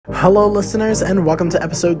Hello, listeners, and welcome to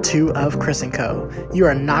episode 2 of Chris & Co. You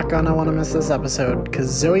are not gonna want to miss this episode, because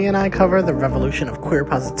Zoe and I cover the revolution of queer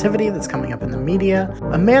positivity that's coming up in the media.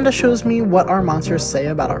 Amanda shows me what our monsters say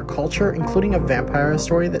about our culture, including a vampire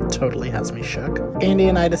story that totally has me shook. Andy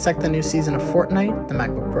and I dissect the new season of Fortnite, the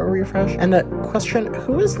MacBook Pro refresh, and a question,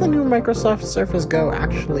 who is the new Microsoft Surface Go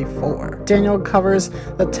actually for? Daniel covers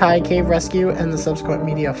the Thai cave rescue and the subsequent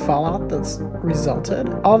media fallout that's resulted.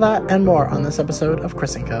 All that and more on this episode of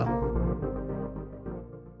Chris & Co.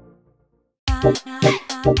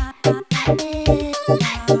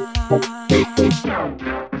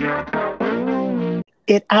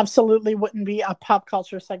 It absolutely wouldn't be a pop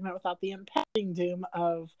culture segment without the impending doom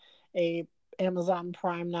of a Amazon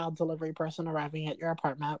Prime Now delivery person arriving at your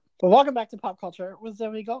apartment. Well, welcome back to Pop Culture with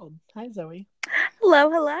Zoe Gold. Hi, Zoe.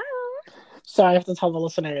 Hello. So I have to tell the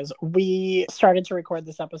listeners, we started to record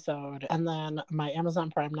this episode, and then my Amazon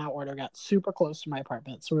Prime Now order got super close to my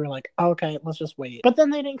apartment. So we were like, okay, let's just wait. But then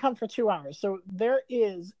they didn't come for 2 hours. So there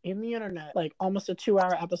is, in the internet, like almost a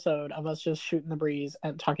 2-hour episode of us just shooting the breeze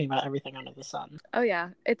and talking about everything under the sun. Oh yeah,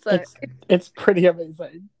 it's pretty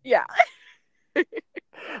amazing. Yeah.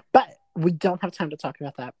 But we don't have time to talk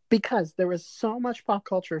about that because there was so much pop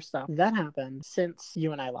culture stuff that happened since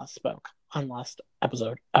you and I last spoke on last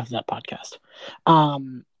episode of that podcast.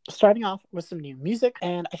 Starting off with some new music,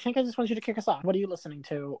 and I think I just want you to kick us off. What are you listening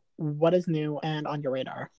to? What is new and on your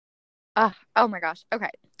radar? Oh my gosh.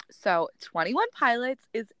 Okay. So 21 Pilots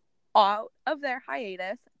is out of their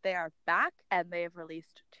hiatus. They are back and they have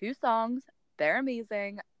released 2 songs. They're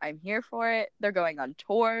amazing. I'm here for it. They're going on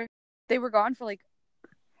tour. They were gone for like,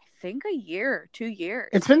 I think a year, 2 years.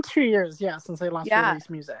 It's been 2 years, yeah, since they last released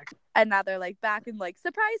music. And now they're like back and like,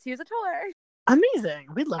 surprise, here's a tour. Amazing.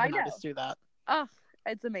 We'd love an artist to do that. Oh,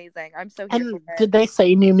 it's amazing. I'm so here for it. Did they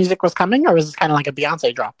say new music was coming, or was this kind of like a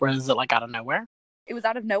Beyonce drop? Or is it like out of nowhere? It was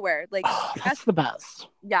out of nowhere. Like, that's the best.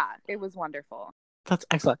 Yeah, it was wonderful. That's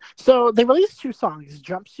excellent. So they released 2 songs,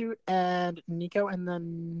 Jumpsuit and Nico and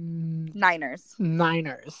then Niners.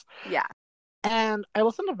 Yeah. And I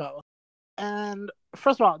listened to both. And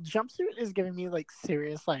first of all, Jumpsuit is giving me like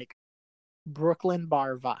serious like Brooklyn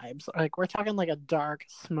bar vibes. Like we're talking like a dark,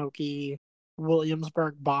 smoky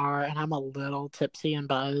Williamsburg bar, and I'm a little tipsy and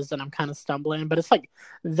buzzed and I'm kind of stumbling, but it's like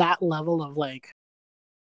that level of like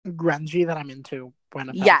grungy that I'm into when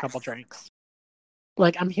I've had a couple drinks.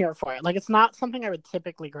 Like I'm here for it. Like it's not something I would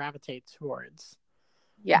typically gravitate towards.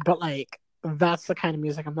 Yeah. But like that's the kind of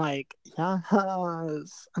music I'm like,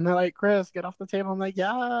 yes. And they're like, Chris, get off the table. I'm like,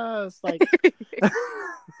 yes. Like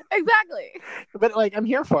exactly. But like I'm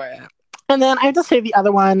here for it. And then I have to say the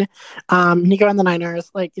other one, Nico and the Niners,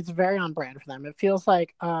 like it's very on brand for them. It feels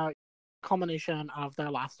like a culmination of their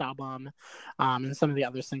last album, and some of the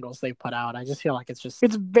other singles they've put out. I just feel like it's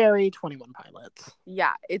very 21 Pilots.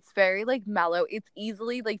 Yeah, it's very like mellow. It's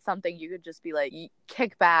easily like something you could just be like,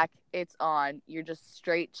 kick back, it's on, you're just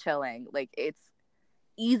straight chilling. Like it's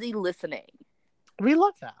easy listening. We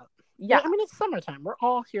love that. Yeah. I mean, it's summertime. We're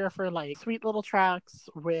all here for like sweet little tracks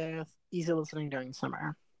with easy listening during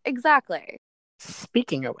summer. Exactly.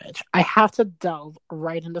 Speaking of which, I have to delve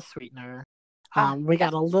right into Sweetener. We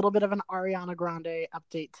got a little bit of an Ariana Grande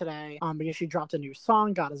update today because she dropped a new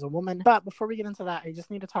song, God is a Woman. But before we get into that, I just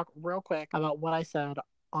need to talk real quick about what I said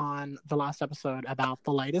on the last episode about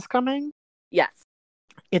The Light is Coming. Yes.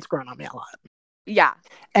 It's grown on me a lot. Yeah.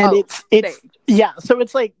 And so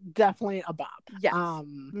it's like definitely a bop. Yes.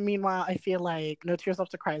 Meanwhile, I feel like No Tears Left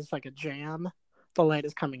to Cry is like a jam. The Light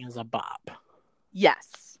is Coming is a bop. Yes.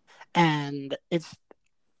 And it's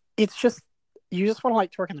just, you just want to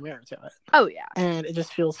like twerk in the mirror to it. Oh yeah. And it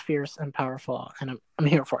just feels fierce and powerful, and I'm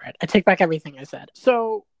here for it. I take back everything I said.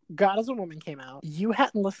 So God is a Woman came out. You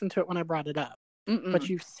hadn't listened to it when I brought it up. But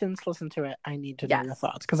you've since listened to it. I need to know your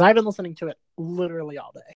thoughts because I've been listening to it literally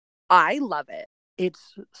all day. I love it.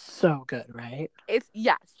 It's so good, right?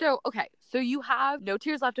 So okay, so you have No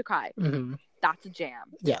Tears Left to Cry. Mm-hmm. That's a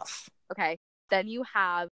jam. Yes. Okay. Then you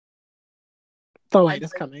have The Light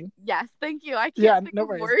is Coming. Yes, thank you. I can't think of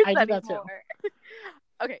words I did anymore. That too.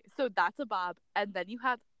 Okay, so that's a bop, and then you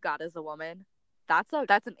have God is a Woman. That's an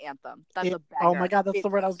anthem. That's a banger. Oh my god, that's the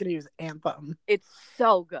word I was gonna use. Anthem. It's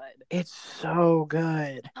so good. It's so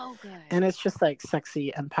good. So good. And it's just like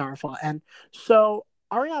sexy and powerful. And so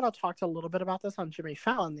Ariana talked a little bit about this on Jimmy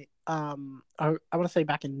Fallon. I want to say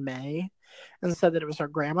back in May, and said that it was her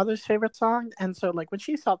grandmother's favorite song. And so like when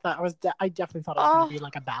she felt that, I definitely thought it was gonna be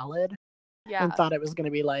like a ballad. Yeah. And thought it was gonna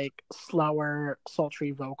be like slower, sultry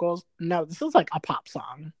vocals. No, this is like a pop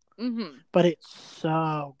song. Mm-hmm. But it's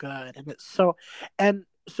so good, and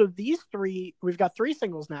so these 3, we've got 3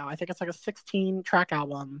 singles now. I think it's like a 16-track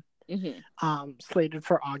album. slated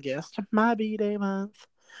for August, my B-Day month.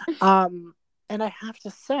 And I have to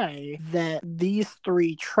say that these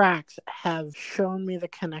 3 tracks have shown me the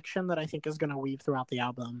connection that I think is going to weave throughout the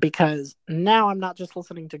album. Because now I'm not just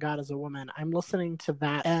listening to God as a Woman. I'm listening to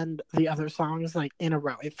that and the other songs like in a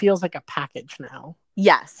row. It feels like a package now.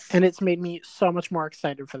 Yes. And it's made me so much more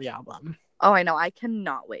excited for the album. Oh, I know. I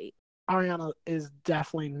cannot wait. Ariana is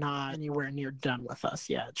definitely not anywhere near done with us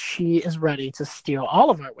yet. She is ready to steal all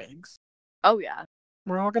of our wigs. Oh, yeah.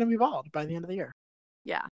 We're all going to be bald by the end of the year.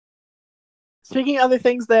 Yeah. Speaking of other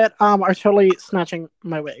things that are totally snatching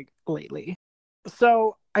my wig lately.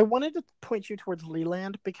 So I wanted to point you towards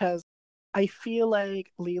Leland because I feel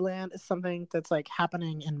like Leland is something that's like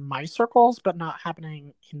happening in my circles, but not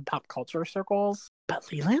happening in pop culture circles.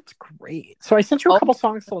 But Leland's great. So I sent you a couple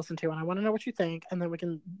songs to listen to, and I want to know what you think, and then we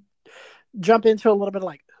can jump into a little bit of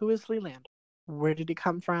like, who is Leland? Where did he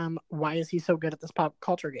come from? Why is he so good at this pop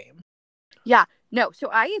culture game? Yeah, no, so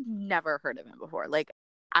I had never heard of him before. Like,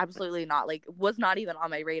 absolutely not. Like, was not even on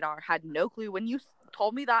my radar. Had no clue. When you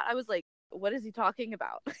told me that, I was like, what is he talking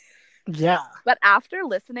about? Yeah. But after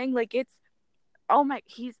listening, like, it's, oh my,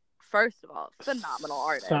 he's, first of all, phenomenal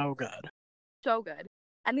artist. So good. So good.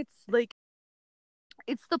 And it's like,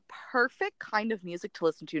 it's the perfect kind of music to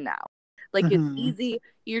listen to now. Like, it's easy.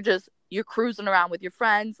 You're cruising around with your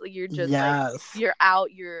friends. Like, you're just like, you're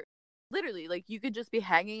out. You're literally like, you could just be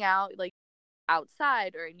hanging out like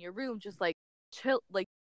outside or in your room, just like chill, like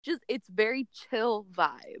just, it's very chill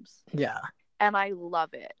vibes. Yeah. And I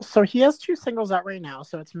love it. So he has 2 singles out right now.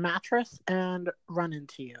 So it's Mattress and Run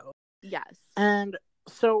Into You. Yes. And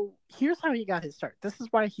so here's how he got his start. This is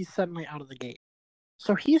why he's suddenly out of the gate.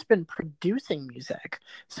 So he's been producing music.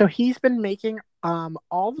 So he's been making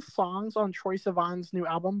all the songs on Troye Sivan's new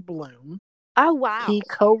album, Bloom. Oh, wow. He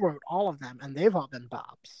co-wrote all of them, and they've all been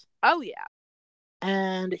bops. Oh, yeah.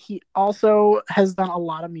 And he also has done a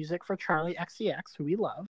lot of music for Charli XCX, who we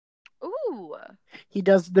love. Ooh. He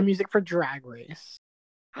does the music for Drag Race.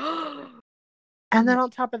 And then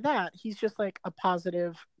on top of that, he's just like a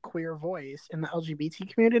positive queer voice in the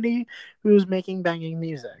LGBT community who's making banging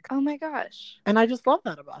music. Oh my gosh. And I just love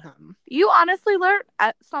that about him. You honestly learn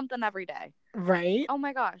something every day. Right? Oh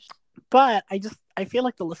my gosh. But I feel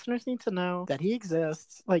like the listeners need to know that he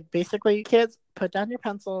exists. Like, basically, kids, put down your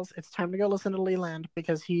pencils. It's time to go listen to Leland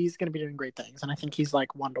because he's going to be doing great things. And I think he's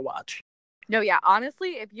like one to watch. No, yeah.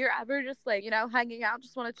 Honestly, if you're ever just like, hanging out,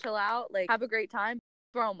 just want to chill out, like have a great time,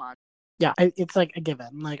 throw him on. Yeah, it's like a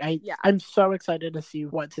given. Like, I'm so excited to see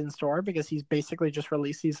what's in store because he's basically just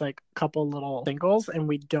released these like couple little singles and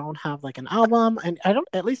we don't have like an album. And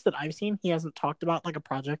at least that I've seen, he hasn't talked about like a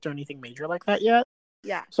project or anything major like that yet.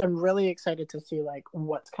 Yeah. So I'm really excited to see like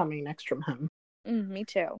what's coming next from him. Me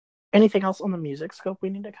too. Anything else on the music scope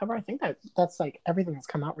we need to cover? I think that's like everything that's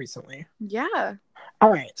come out recently. Yeah.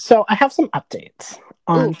 All right. So I have some updates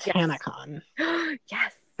on TanaCon.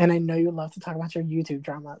 Yes. And I know you love to talk about your YouTube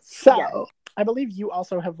drama. So I believe you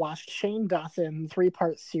also have watched Shane Dawson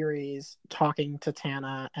 3-part series talking to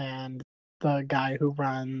Tana and the guy who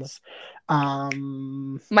runs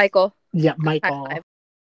Michael. Yeah, Michael.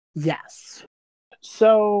 Yes.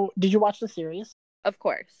 So did you watch the series? Of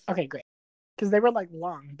course. Okay, great. Because they were like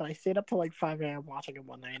long, but I stayed up till like 5 a.m. watching it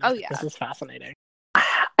one night. This is fascinating.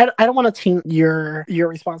 I don't want to taint your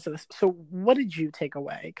response to this. So what did you take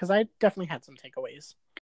away? Because I definitely had some takeaways.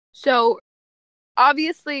 So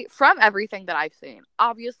obviously, from everything that I've seen,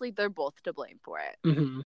 obviously they're both to blame for it.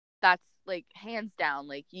 Mm-hmm. That's like hands down.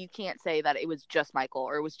 Like, you can't say that it was just Michael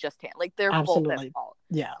or it was just Tana. Like, they're both at fault.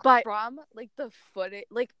 Yeah. But from like the footage,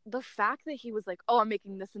 like the fact that he was like, "Oh, I'm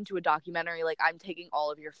making this into a documentary. Like, I'm taking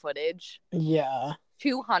all of your footage." Yeah.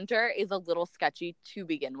 To Hunter is a little sketchy to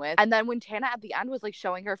begin with. And then when Tana at the end was like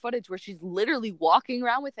showing her footage where she's literally walking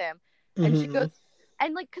around with him, and she goes,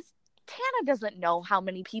 and like, because Tana doesn't know how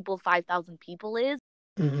many people 5,000 people is.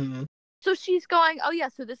 Mm-hmm. So she's going, oh yeah,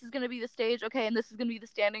 so this is going to be the stage, okay, and this is going to be the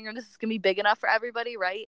standing room, this is going to be big enough for everybody,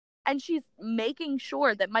 right? And she's making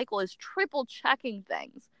sure that Michael is triple checking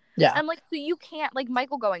things. Yeah. And like, so you can't, like,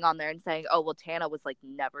 Michael going on there and saying, oh, well, Tana was like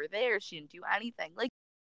never there, she didn't do anything. Like,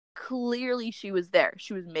 clearly she was there.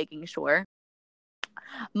 She was making sure.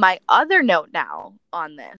 My other note now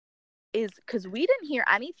on this is because we didn't hear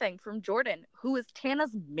anything from Jordan, who is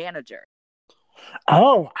Tana's manager.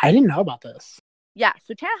 Oh, I didn't know about this. Yeah,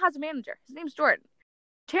 so Tana has a manager. His name's Jordan.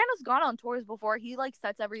 Tana's gone on tours before. He like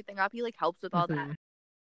sets everything up. He like helps with all that.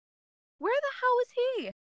 Where the hell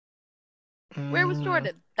is he? Where was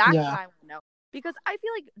Jordan? That's what I want to know. Because I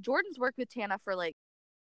feel like Jordan's worked with Tana for like,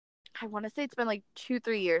 I want to say it's been like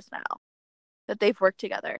 2-3 years now that they've worked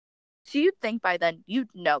together. So you'd think by then you'd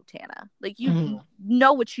know Tana. Like, you Mhm.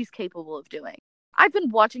 know what she's capable of doing. I've been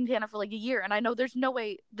watching Tana for like a year, and I know there's no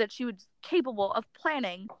way that she was capable of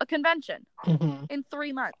planning a convention Mhm. in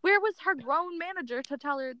 3 months. Where was her grown manager to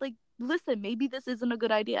tell her, like, listen, maybe this isn't a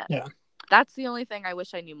good idea? Yeah. That's the only thing I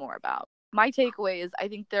wish I knew more about. My takeaway is I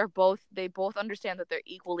think they both understand that they're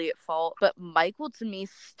equally at fault, but Michael to me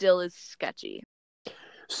still is sketchy.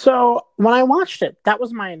 So when I watched it, that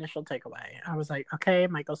was my initial takeaway. I was like, okay,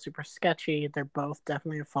 Michael's super sketchy. They're both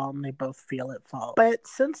definitely at fault, and they both feel at fault. But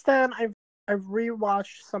since then, I've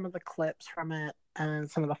rewatched some of the clips from it and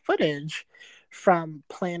some of the footage from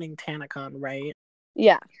planning TanaCon, right?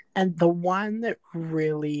 Yeah. And the one that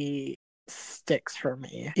really sticks for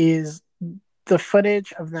me is the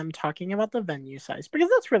footage of them talking about the venue size, because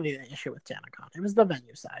that's really the issue with TanaCon. It was the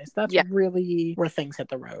venue size. That's really where things hit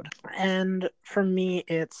the road. And for me,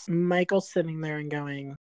 it's Michael sitting there and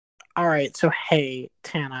going, all right, so hey,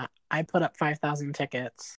 Tana, I put up 5,000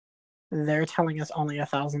 tickets. They're telling us only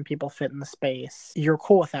 1,000 people fit in the space. You're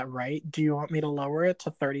cool with that, right? Do you want me to lower it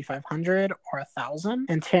to 3,500 or 1,000?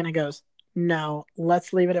 And Tana goes, no,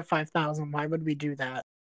 let's leave it at 5,000. Why would we do that?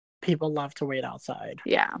 People love to wait outside.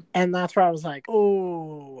 Yeah. And that's where I was like,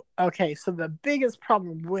 oh, okay. So the biggest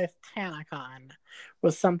problem with TanaCon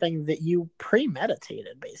was something that you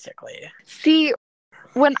premeditated, basically. See,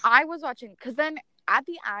 when I was watching, because then at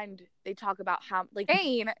the end, they talk about how, like,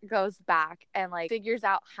 Jane goes back and, like, figures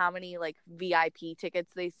out how many, like, VIP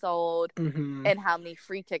tickets they sold and how many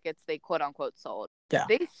free tickets they quote unquote sold. Yeah.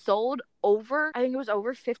 They sold over, I think it was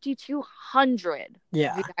over 5,200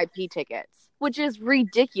 VIP tickets, which is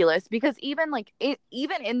ridiculous because even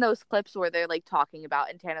in those clips where they're like talking about,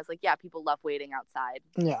 and Tana's like, yeah, people love waiting outside.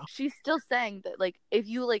 Yeah. She's still saying that, like, if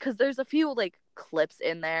you like, because there's a few like clips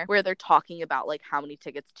in there where they're talking about like how many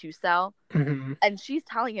tickets to sell. And she's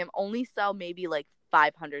telling him only sell maybe like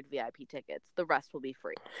 500 VIP tickets. The rest will be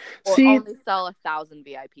free. Or only sell 1,000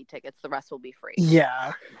 VIP tickets. The rest will be free.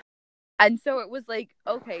 Yeah. And so it was like,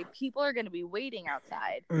 okay, people are going to be waiting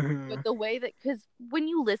outside. But the way that, because when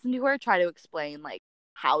you listen to her try to explain like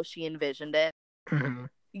how she envisioned it,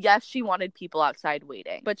 yes, she wanted people outside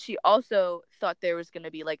waiting, but she also thought there was going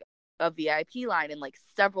to be like a VIP line and like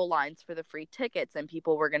several lines for the free tickets, and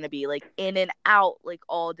people were going to be like in and out like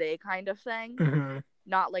all day kind of thing.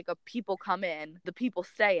 Not like a people come in, the people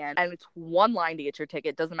stay in, and it's one line to get your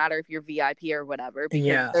ticket. Doesn't matter if you're VIP or whatever,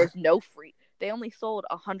 because there's no free. They only sold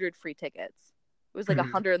 100 free tickets. It was like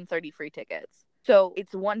 130 free tickets. So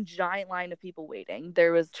it's one giant line of people waiting.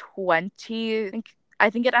 There was 20, I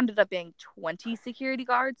think it ended up being 20 security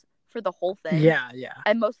guards for the whole thing. Yeah.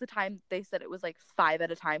 And most of the time they said it was like 5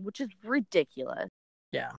 at a time, which is ridiculous.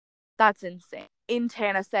 Yeah. That's insane. In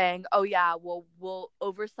Tana saying, oh yeah, well, we'll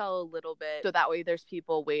oversell a little bit so that way there's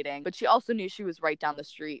people waiting. But she also knew she was right down the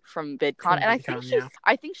street from VidCon. And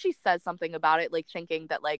I think she said something about it, like thinking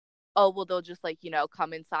that like, oh, well, they'll just like, you know,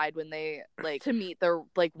 come inside when they like to meet their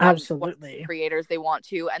like one creators they want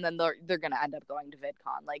to, and then they're gonna end up going to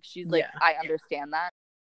VidCon. Like, she's like, I understand that.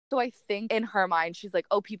 So I think in her mind, she's like,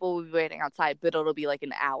 oh, people will be waiting outside, but it'll be like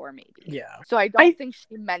an hour maybe. Yeah. So I don't think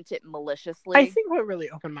she meant it maliciously. I think what really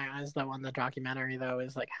opened my eyes, though, on the documentary, though,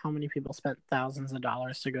 is like how many people spent thousands of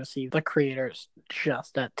dollars to go see the creators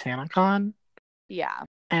just at TanaCon. Yeah.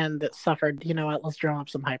 And that suffered, you know what, let's drum up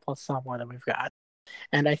some hype, let's sell more than we've got.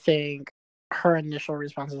 And I think her initial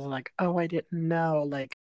response is like, oh, I didn't know.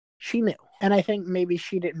 Like, she knew. And I think maybe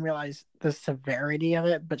she didn't realize the severity of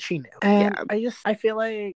it, but she knew. And I feel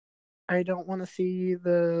like I don't want to see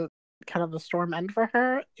the kind of the storm end for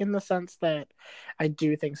her, in the sense that I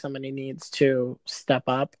do think somebody needs to step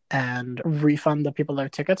up and refund the people their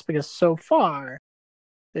tickets, because so far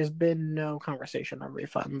there's been no conversation of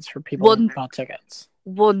refunds for people who bought tickets.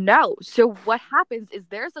 Well, no. So what happens is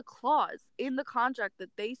there's a clause in the contract that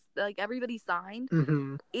they like everybody signed.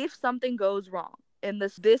 If something goes wrong and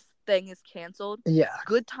this thing is canceled,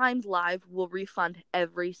 Good Times Live will refund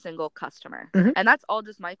every single customer. And that's all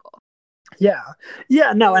just Michael.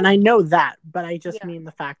 No, and I know that, but I just mean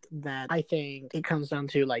the fact that I think it comes down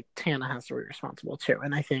to like Tana has to be responsible too.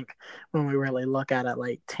 And I think when we really look at it,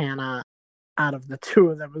 like Tana, out of the two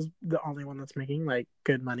of them, is the only one that's making like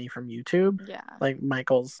good money from YouTube. Like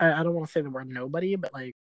Michael's, I don't want to say the word nobody, but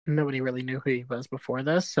like nobody really knew who he was before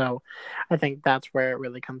this. So I think that's where it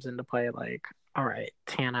really comes into play. Like, all right,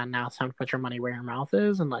 Tana, now it's time to put your money where your mouth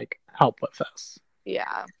is and like help with this.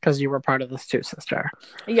 Yeah. Because you were part of this too, sister.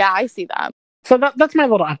 Yeah, I see that. So that's my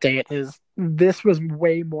little update, is this was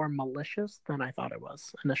way more malicious than I thought it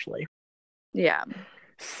was initially. Yeah.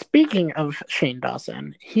 Speaking of Shane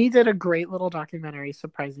Dawson, he did a great little documentary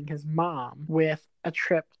surprising his mom with a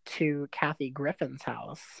trip to Kathy Griffin's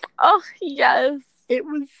house. Oh, yes. It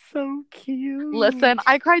was so cute. Listen,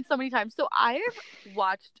 I cried so many times. So I've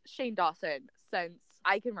watched Shane Dawson since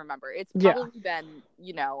I can remember. It's probably been,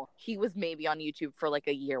 he was maybe on YouTube for like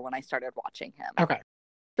a year when I started watching him. Okay.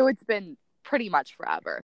 So it's been pretty much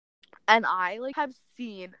forever. And I have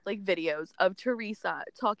seen videos of Teresa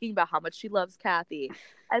talking about how much she loves Kathy.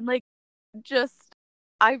 And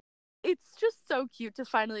it's just so cute to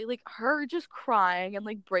finally her just crying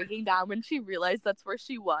and breaking down when she realized that's where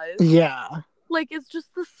she was. Yeah. It's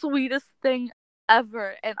just the sweetest thing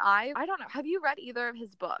ever. And I don't know. Have you read either of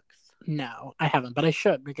his books? No, I haven't, but I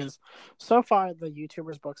should, because so far the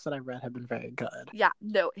YouTubers' books that I've read have been very good. Yeah,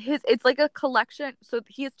 no, it's like a collection. So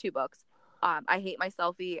he has 2 books. I Hate My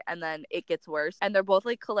Selfie and then It Gets Worse. And they're both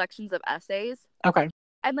collections of essays. Okay.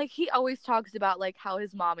 And he always talks about how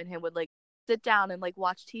his mom and him would sit down and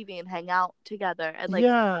watch TV and hang out together. And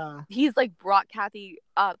yeah, he's brought Kathy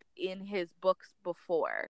up in his books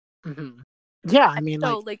before. Mm-hmm. Yeah, I mean,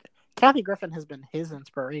 so Kathy Griffin has been his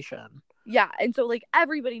inspiration. Yeah, and so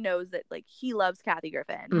everybody knows that he loves Kathy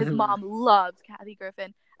Griffin. Mm-hmm. His mom loves Kathy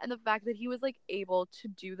Griffin. And the fact that he was able to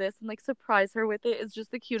do this and surprise her with it is just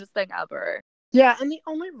the cutest thing ever. Yeah, and the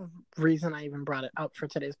only reason I even brought it up for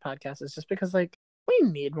today's podcast is just because we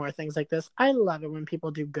need more things like this. I love it when people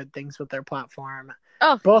do good things with their platform.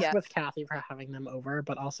 Oh, both yeah. with Kathy for having them over,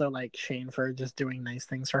 but also Shane for just doing nice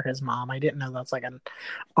things for his mom. I didn't know that's an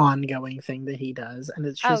ongoing thing that he does, and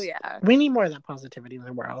it's just we need more of that positivity in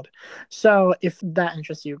the world. So if that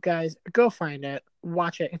interests you guys, go find it,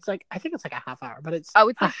 watch it. It's I think it's a half hour, but it's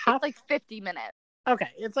it's 50 minutes. Okay,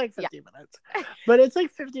 it's 50 minutes, but it's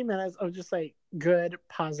 50 minutes of just good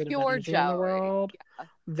positive pure energy joy in the world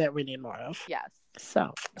that we need more of. Yes.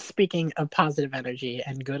 So, speaking of positive energy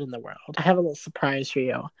and good in the world, I have a little surprise for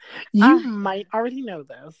you. You might already know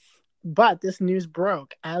this, but this news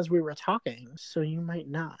broke as we were talking, so you might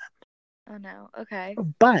not. Oh, no. Okay.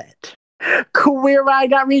 But Queer Eye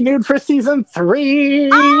got renewed for season 3.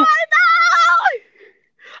 Oh, no!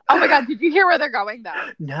 Oh, my God. Did you hear where they're going,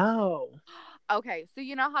 though? No. Okay, so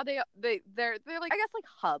you know how they're I guess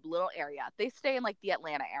hub little area. They stay in the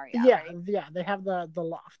Atlanta area. Yeah, right? Yeah. They have the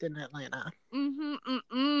loft in Atlanta.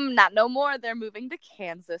 Not no more. They're moving to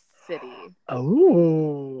Kansas City.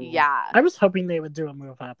 Oh. Yeah. I was hoping they would do a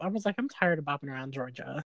move up. I was I'm tired of bopping around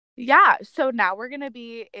Georgia. Yeah. So now we're gonna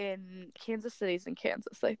be in Kansas City's in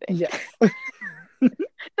Kansas, I think. Yes. There's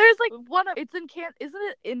it's in isn't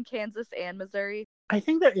it in Kansas and Missouri? I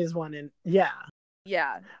think there is one in Yeah.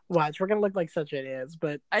 Watch, we're gonna look like such idiots,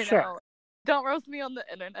 but I sure. know. Don't roast me on the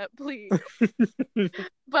internet, please.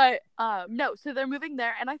 But no, so they're moving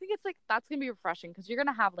there, and I think it's that's gonna be refreshing because you're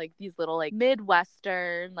gonna have these little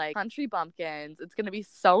Midwestern country bumpkins. It's gonna be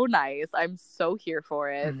so nice. I'm so here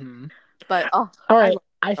for it. Mm-hmm. But all right,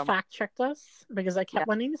 I fact checked this because I kept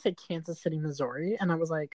wanting to say Kansas City, Missouri, and I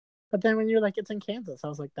was but then when you're it's in Kansas, I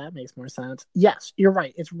was that makes more sense. Yes, you're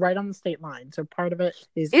right. It's right on the state line. So part of it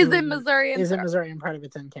is in Missouri. Is in Missouri, and part of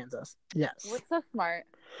it's in Kansas. Yes. We're so smart.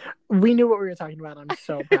 We knew what we were talking about. I'm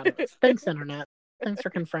so proud of us. Thanks, Internet. Thanks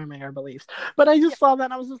for confirming our beliefs. But I just saw that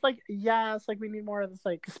and I was just yes, we need more of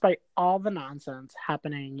this, despite all the nonsense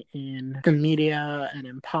happening in the media and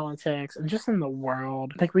in politics and just in the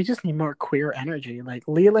world. We just need more queer energy.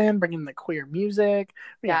 Leland bringing the queer music.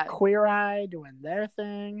 We got Queer Eye doing their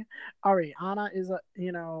thing. Ariana is,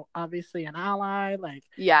 obviously an ally.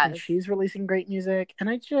 And she's releasing great music. And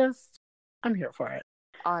I'm here for it.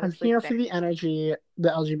 Honestly, I'm here for the energy the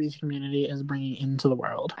LGBT community is bringing into the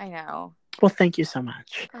world. I know. Well, thank you so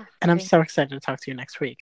much. And I'm so excited to talk to you next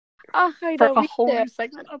week. Oh, I know. For a whole new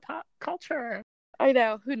segment of pop culture. I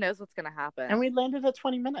know. Who knows what's going to happen? And we landed at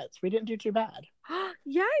 20 minutes. We didn't do too bad.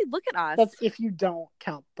 Yay, look at us. That's if you don't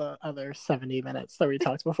count the other 70 minutes that we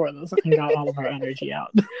talked before this and got all of our energy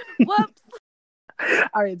out. Whoops.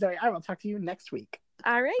 All right, Zoe, I will talk to you next week.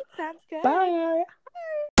 All right, sounds good. Bye.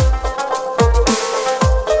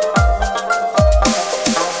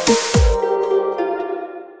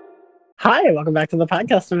 Hi, welcome back to the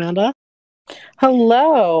podcast, Amanda.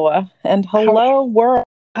 Hello, and hello, world.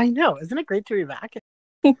 I know. Isn't it great to be back?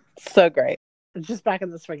 So great. Just back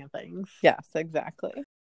in the swing of things. Yes, exactly.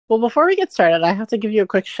 Well, before we get started, I have to give you a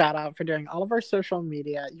quick shout out for doing all of our social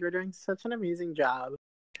media. You're doing such an amazing job.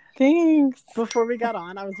 Thanks. Before we got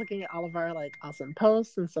on, I was looking at all of our awesome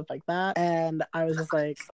posts and stuff like that, and I was just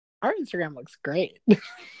our Instagram looks great.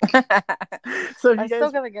 So I'm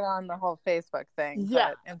still gonna get on the whole Facebook thing.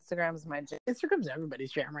 Yeah, but Instagram's my jam. Instagram's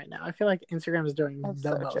everybody's jam right now. I feel Instagram is doing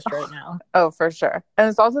the most right now. Oh, for sure, and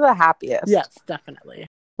it's also the happiest. Yes, definitely.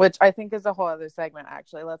 which I think is a whole other segment,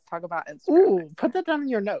 actually. Let's talk about Instagram. Ooh, put that down in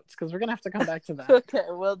your notes because we're going to have to come back to that. Okay,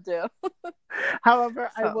 we'll do. However,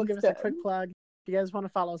 I will Sounds give us good. a quick plug. If you guys want to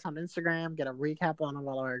follow us on Instagram, get a recap on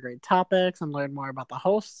all of our great topics, and learn more about the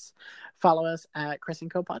hosts, follow us at Chris and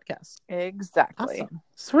Co Podcast. Exactly. Awesome.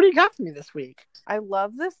 So what do you got for me this week? I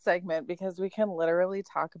love this segment because we can literally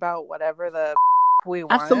talk about whatever the we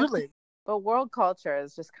want. Absolutely. But world culture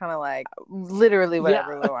is just kind of like literally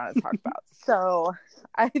whatever we want to talk about. So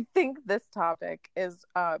I think this topic is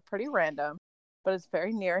pretty random, but it's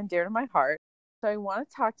very near and dear to my heart. So I want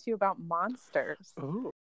to talk to you about monsters. Ooh.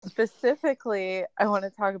 Specifically, I want to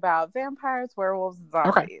talk about vampires, werewolves,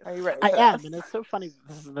 zombies. Okay. Are you ready? I for am, this? and it's so funny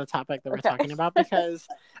this is the topic that we're Okay. talking about because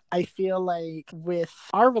I feel like with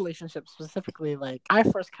our relationship specifically, like I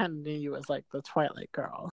first kind of knew you as like the Twilight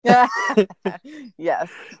girl. yes.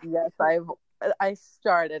 I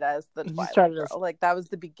started as the You Twilight started girl. as- Like that was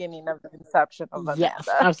the beginning of the inception of Amanda. Yes,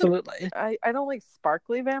 absolutely. I don't like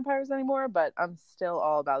sparkly vampires anymore, but I'm still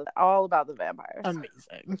all about the vampires.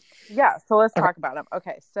 Amazing. Yeah, so let's Okay. talk about them.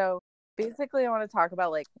 Okay, so basically I want to talk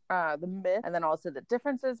about like the myth and then also the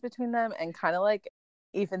differences between them and kind of like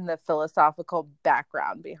even the philosophical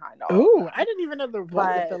background behind all Ooh, of them. I didn't even know there was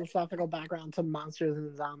But- a philosophical background to monsters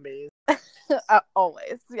and zombies.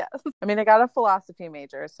 Always, yes. I mean, I got a philosophy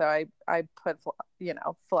major, so I put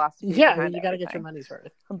philosophy. Yeah, behind you got to get your everything. money's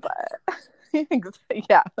worth. But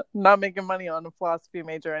yeah, not making money on a philosophy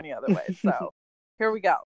major any other way. So here we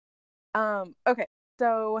go. Okay,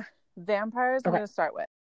 so vampires. I'm Okay. gonna start with.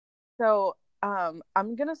 So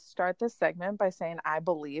I'm gonna start this segment by saying I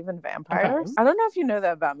believe in vampires. Okay. I don't know if you know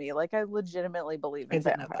that about me. Like I legitimately believe I in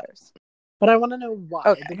didn't know that. vampires. But I want to know why.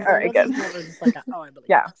 Okay, Because all I right, know this good. is never just like, oh, I believe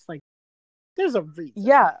Yeah. this. Like, there's a reason.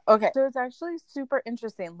 Yeah. Okay. So it's actually super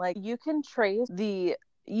interesting. Like you can trace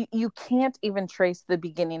you can't even trace the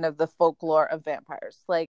beginning of the folklore of vampires.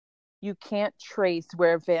 Like you can't trace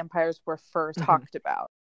where vampires were first Mhm. talked about.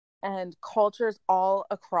 And cultures all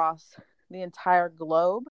across the entire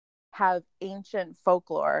globe have ancient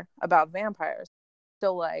folklore about vampires.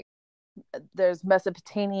 So like there's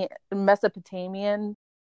Mesopotamian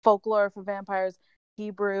folklore for vampires,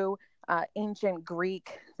 Hebrew, ancient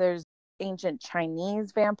Greek, there's ancient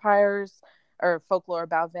Chinese vampires or folklore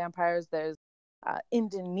about vampires, there's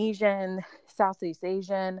Indonesian, Southeast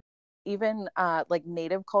Asian, even like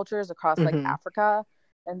native cultures across like Mhm. Africa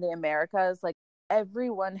and the Americas. Like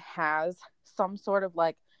everyone has some sort of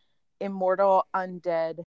like immortal,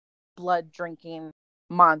 undead, blood drinking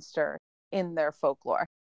monster in their folklore.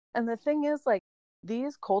 And the thing is, like,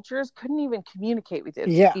 these cultures couldn't even communicate with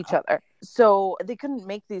Yeah. each other. So they couldn't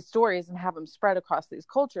make these stories and have them spread across these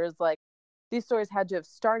cultures. Like, these stories had to have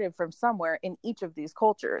started from somewhere in each of these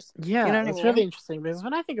cultures. Yeah, You know what I it's mean? really interesting because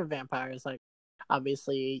when I think of vampires, like,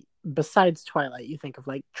 obviously, besides Twilight, you think of,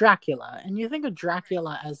 like, Dracula. And you think of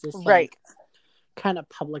Dracula as this, Right. like, kind of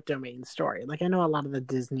public domain story. Like I know a lot of the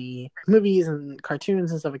Disney movies and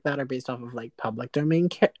cartoons and stuff like that are based off of like public domain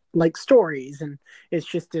like stories, and it's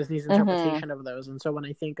just Disney's interpretation of those. And so when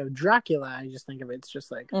I think of Dracula, I just think of it's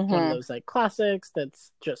just like one of those like classics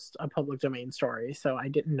that's just a public domain story. So I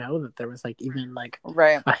didn't know that there was like even like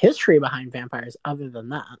Right. a history behind vampires other than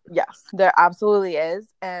that. Yes, there absolutely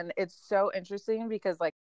is. And it's so interesting because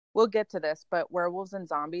like we'll get to this, but werewolves and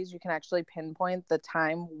zombies, you can actually pinpoint the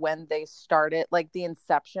time when they started, like the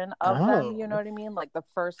inception of them. You know what I mean? Like the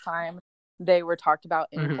first time they were talked about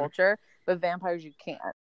in culture, but vampires you can't,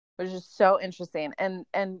 which is so interesting. And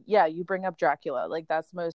yeah, you bring up Dracula, like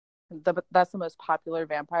that's the most popular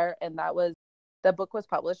vampire, and that book was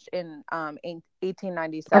published in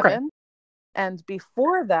 1897. Okay. And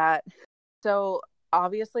before that, so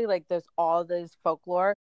obviously like there's all this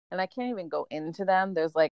folklore, and I can't even go into them.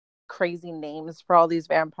 There's like crazy names for all these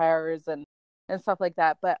vampires and stuff like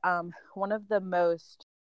that. But one of the most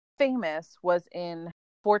famous was in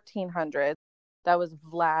 1400. That was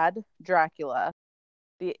Vlad Dracula,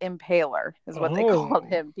 the Impaler is what they called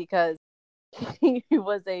him, because he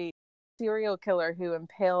was a serial killer who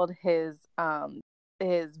impaled his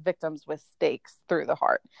victims with stakes through the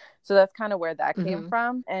heart. So that's kind of where that came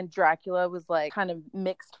from. And Dracula was like kind of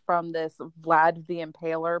mixed from this Vlad the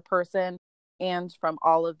Impaler person and from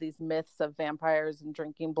all of these myths of vampires and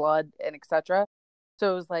drinking blood and etc.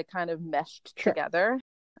 So it was like kind of meshed together.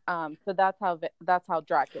 So that's how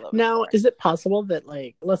Dracula was now born. Is it possible that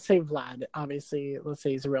like let's say Vlad, obviously let's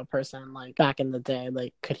say he's a real person, like back in the day,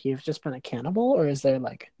 like could he have just been a cannibal, or is there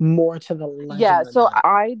like more to the legend? So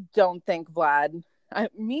I don't think Vlad,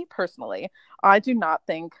 me personally, I do not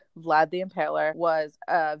think Vlad the Impaler was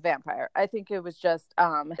a vampire. I think it was just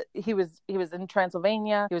he was in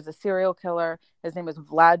Transylvania. He was a serial killer. His name was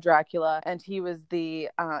Vlad Dracula, and he was the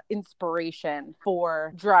inspiration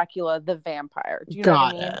for Dracula the vampire. Do you know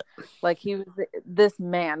what I mean? Like this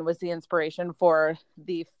man was the inspiration for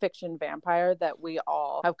the fiction vampire that we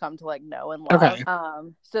all have come to like know and love. Okay.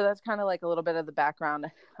 So that's kind of like a little bit of the background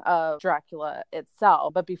of Dracula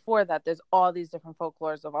itself. But before that, there's all these different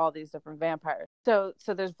folklores of all these different vampires. So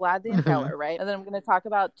there's Vlad the Impaler, right? And then I'm going to talk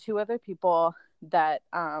about two other people that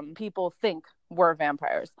people think were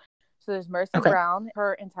vampires. So there's Mercy Brown.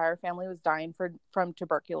 Her entire family was dying from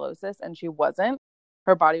tuberculosis, and she wasn't.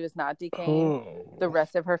 Her body was not decaying. The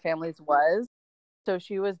rest of her family's was. So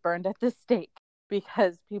she was burned at the stake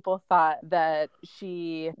because people thought that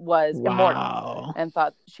she was immortal and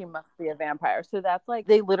thought she must be a vampire. So that's like,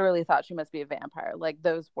 they literally thought she must be a vampire, like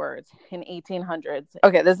those words in 1800s.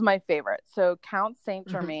 Okay, this is my favorite. So Count Saint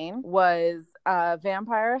Germain was a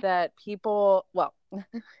vampire that people, well,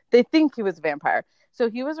 they think he was a vampire. So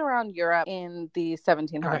he was around Europe in the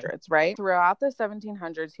 1700s, right? Throughout the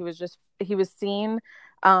 1700s, he was seen,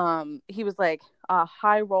 he was like a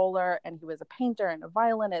high roller, and he was a painter and a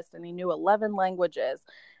violinist, and he knew 11 languages.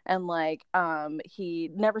 And like, he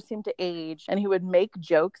never seemed to age, and he would make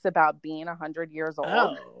jokes about being 100 years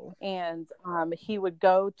old. And he would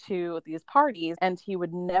go to these parties, and he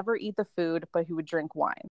would never eat the food, but he would drink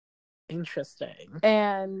wine. Interesting.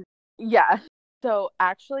 And yeah. So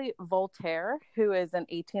actually, Voltaire, who is an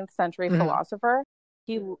 18th century philosopher,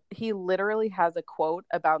 he literally has a quote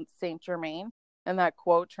about Saint Germain, and that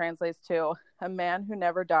quote translates to "a man who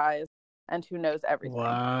never dies and who knows everything."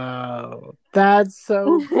 Wow, that's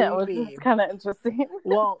so creepy. Which is kind of interesting.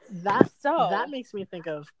 Well, that makes me think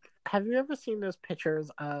of. Have you ever seen those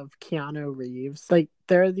pictures of Keanu Reeves? Like,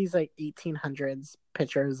 there are these, like, 1800s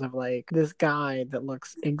pictures of, like, this guy that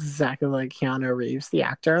looks exactly like Keanu Reeves, the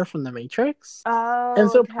actor from The Matrix. Oh,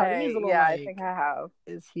 and so part of me is a little yeah, like, I think I have.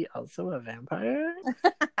 Is he also a vampire?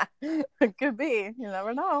 It could be. You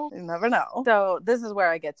never know. You never know. So this is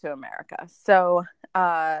where I get to America. So,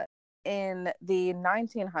 in the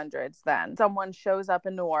 1900s, then someone shows up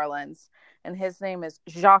in New Orleans, and his name is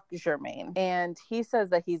Jacques Germain, and he says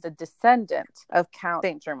that he's a descendant of Count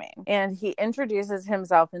Saint Germain, and he introduces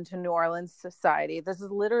himself into New Orleans society. This is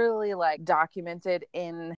literally like documented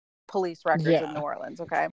in police records in New Orleans.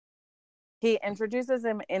 Okay, he introduces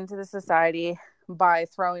him into the society by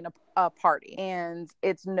throwing a party, and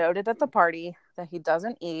it's noted at the party that he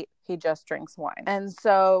doesn't eat, he just drinks wine. And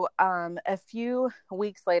so a few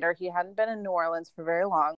weeks later, he hadn't been in New Orleans for very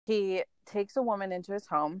long, he takes a woman into his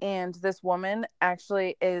home, and this woman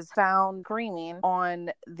actually is found screaming on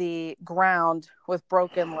the ground with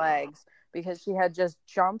broken legs because she had just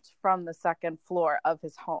jumped from the second floor of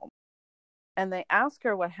his home. And they ask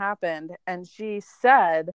her what happened, and she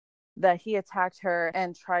said that he attacked her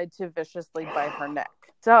and tried to viciously bite her neck.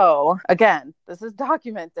 So, again, this is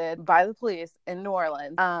documented by the police in New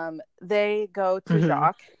Orleans. They go to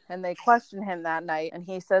Jacques, and they question him that night, and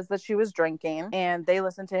he says that she was drinking, and they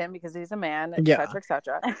listen to him because he's a man, etc.,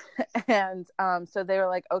 etc. And so they were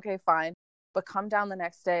like, okay, fine, but come down the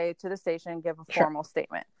next day to the station and give a formal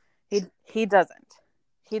statement. He doesn't.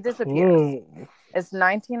 He disappears. It's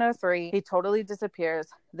 1903. He totally disappears.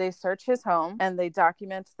 They search his home, and they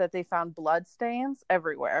document that they found blood stains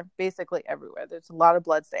everywhere, basically everywhere. There's a lot of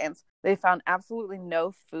blood stains. They found absolutely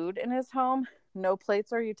no food in his home, no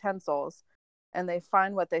plates or utensils, and they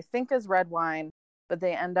find what they think is red wine, but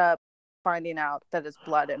they end up finding out that it's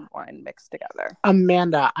blood and wine mixed together.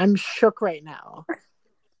 Amanda, I'm shook right now.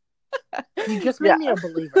 You just made me a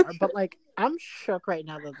believer, but like, I'm shook right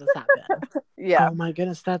now that this happened. Oh my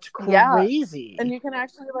goodness, that's crazy. And you can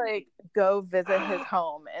actually like go visit his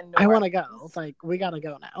home in New I want to go. Like, we gotta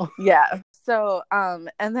go now. Yeah. So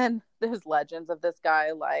and then there's legends of this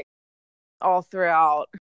guy like all throughout,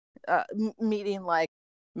 meeting like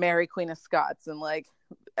Mary Queen of Scots, and like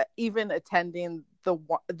even attending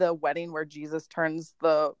the wedding where Jesus turns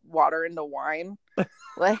the water into wine.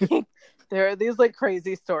 Like, there are these like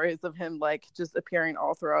crazy stories of him like just appearing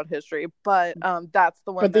all throughout history, but that's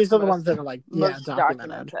the one. But these are the ones that are like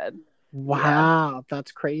documented. Wow,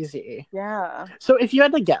 that's crazy. Yeah. So if you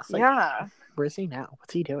had to guess, like, where's he now?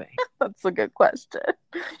 What's he doing? That's a good question.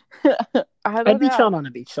 I'd be chilling on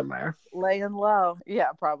a beach somewhere, laying low.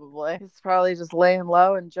 Yeah, probably. He's probably just laying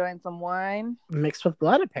low, enjoying some wine mixed with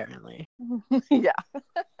blood, apparently. Yeah.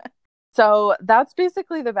 So that's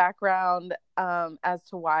basically the background as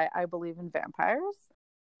to why I believe in vampires.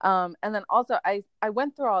 And then also I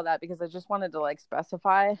went through all that because I just wanted to like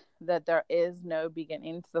specify that there is no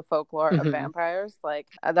beginning to the folklore of vampires. Like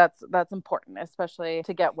that's important, especially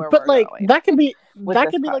to get where but we're like going. that could be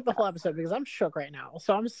podcast. like the whole episode, because I'm shook right now.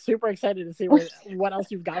 So I'm super excited to see what else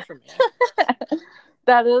you've got for me.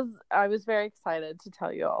 I was very excited to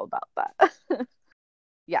tell you all about that.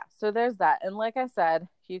 Yeah, so there's that. And like I said,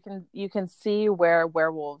 you can see where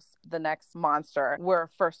werewolves, the next monster, were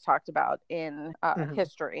first talked about in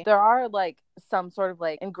history. There are like some sort of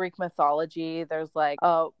like in Greek mythology, there's like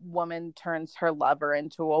a woman turns her lover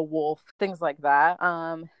into a wolf, things like that.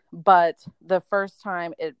 But the first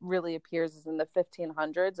time it really appears is in the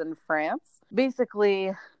 1500s in France.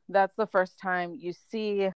 Basically, that's the first time you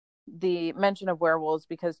see the mention of werewolves,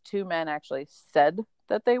 because two men actually said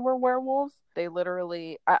that they were werewolves. They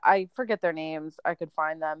literally, I forget their names, I could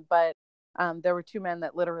find them, but there were two men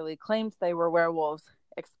that literally claimed they were werewolves,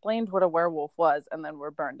 explained what a werewolf was, and then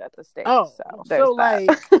were burned at the stake. Oh, so that.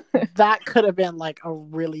 like that could have been like a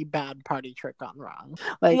really bad party trick gone wrong.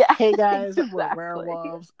 Like, yeah, hey guys, exactly. We're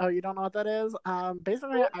werewolves. Oh, you don't know what that is?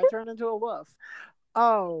 Basically, I turned into a wolf.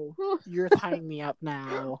 Oh, you're tying me up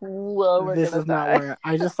now. Well, this is not where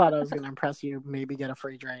I just thought I was going to impress you, maybe get a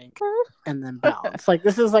free drink, and then bounce. Like,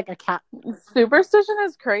 this is like a cat. Superstition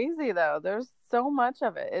is crazy, though. There's so much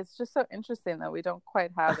of it. It's just so interesting that we don't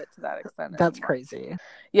quite have it to that extent. That's anymore. Crazy.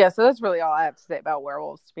 Yeah, so that's really all I have to say about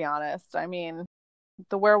werewolves, to be honest. I mean,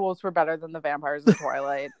 the werewolves were better than the vampires in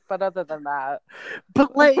Twilight, but other than that.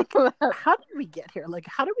 But like, how did we get here? Like,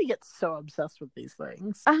 how did we get so obsessed with these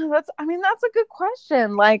things? That's a good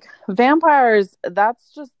question. Like, vampires,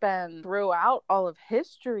 that's just been throughout all of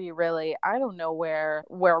history, really. I don't know where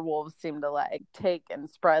werewolves seem to like take and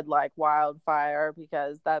spread like wildfire,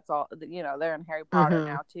 because that's all, you know, they're in Harry Potter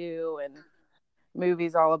now too, and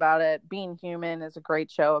movies all about it. Being Human is a great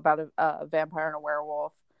show about a vampire and a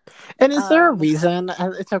werewolf. And is there a reason?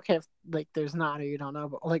 It's okay if like there's not, or you don't know,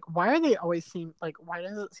 but like, why does it seem like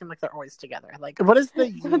they're always together? Like, what is the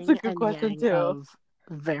yin and yang of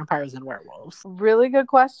vampires and werewolves? Really good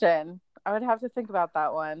question. I would have to think about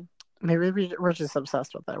that one. Maybe we're just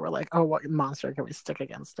obsessed with it. We're like, oh, what monster can we stick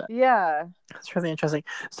against it? Yeah. It's really interesting.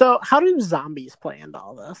 So how do zombies play into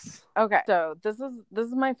all this? Okay, so this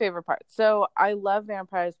is my favorite part. So I love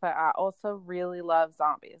vampires, but I also really love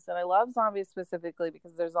zombies. And I love zombies specifically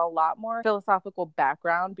because there's a lot more philosophical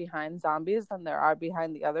background behind zombies than there are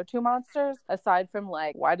behind the other two monsters. Aside from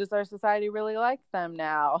like, why does our society really like them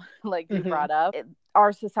now? Like you brought up,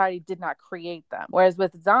 our society did not create them. Whereas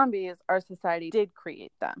with zombies, our society did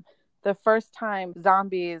create them. The first time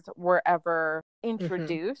zombies were ever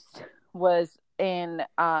introduced was in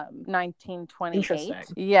 1928.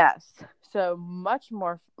 Yes. So much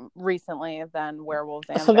more recently than werewolves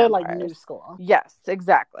and so vampires. They're like new school. Yes,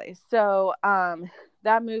 exactly. So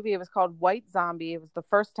that movie, it was called White Zombie. It was the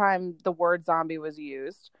first time the word zombie was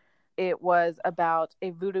used. It was about a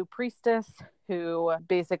voodoo priestess who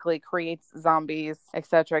basically creates zombies,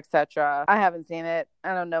 etc., etc. I haven't seen it.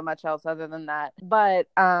 I don't know much else other than that. But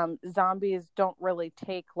zombies don't really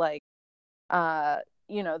take like,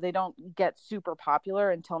 they don't get super popular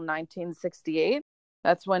until 1968.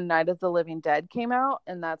 That's when Night of the Living Dead came out,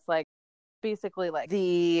 and that's like basically like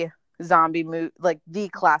the zombie movie, like the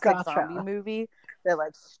classic zombie movie that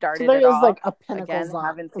like started it all. Like a pinnacle. Again,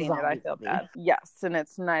 haven't seen it. I feel bad. Yes, and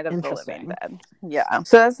it's Night of the Living Dead. Yeah,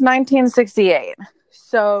 so that's 1968.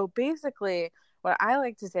 So basically, what I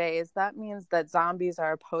like to say is that means that zombies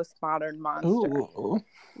are a postmodern monster. Ooh.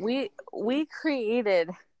 We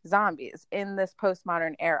created zombies in this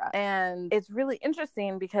postmodern era, and it's really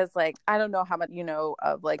interesting because like I don't know how much you know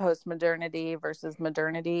of like postmodernity versus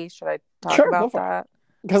modernity. Should I talk about that?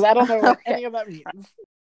 Because I don't know what any of that means.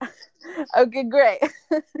 Okay, great.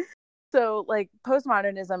 So like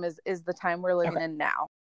postmodernism is the time we're living in now,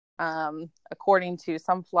 according to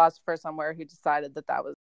some philosopher somewhere who decided that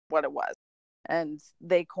was what it was, and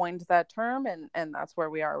they coined that term, and that's where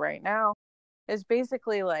we are right now. It's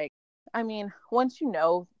basically like, I mean, once you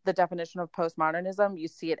know the definition of postmodernism, you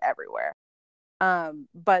see it everywhere.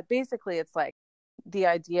 But basically it's like the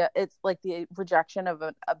idea, it's like the rejection of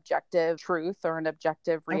an objective truth or an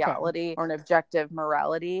objective reality or an objective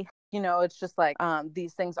morality. You know, it's just like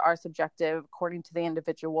these things are subjective according to the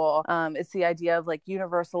individual. It's the idea of like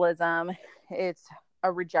universalism. It's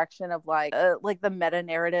a rejection of like the meta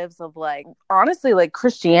narratives of like, honestly, like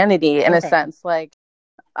Christianity in a sense, like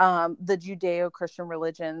the Judeo-Christian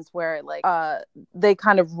religions where like they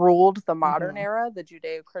kind of ruled the modern era. The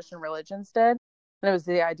Judeo-Christian religions did, and it was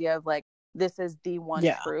the idea of like, this is the one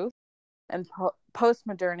truth, and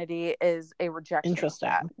post-modernity is a rejection of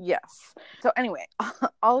that. Yes. So anyway,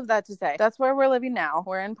 all of that to say, that's where we're living now.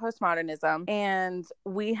 We're in postmodernism, and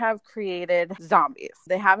we have created zombies.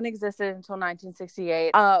 They haven't existed until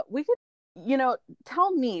 1968. We could,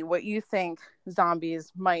 tell me what you think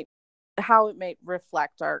zombies how it might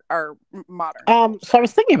reflect our modern culture. So I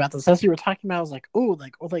was thinking about this as you were talking about. I was like, "Ooh,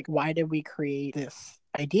 like why did we create this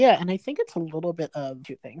idea?" And I think it's a little bit of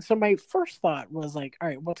two things. So my first thought was like, all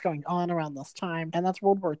right, what's going on around this time? And that's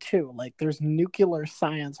World War II. Like, there's nuclear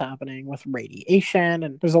science happening with radiation,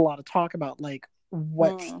 and there's a lot of talk about like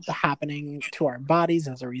what's happening to our bodies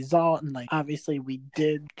as a result. And like, obviously we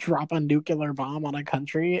did drop a nuclear bomb on a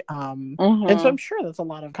country. And so I'm sure that's a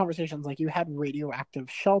lot of conversations. Like, you had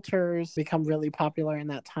radioactive shelters become really popular in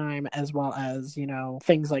that time, as well as,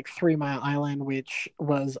 things like 3 Mile Island, which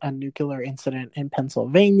was a nuclear incident in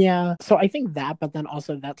Pennsylvania. So I think that, but then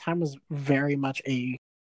also that time was very much a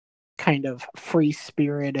kind of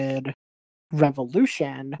free-spirited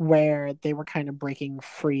revolution where they were kind of breaking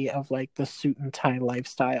free of like the suit and tie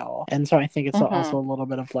lifestyle. And so I think it's also a little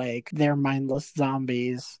bit of like, they're mindless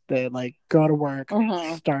zombies. They like go to work,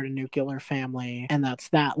 start a nuclear family, and that's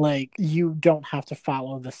that. Like, you don't have to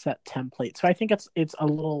follow the set template. So I think it's a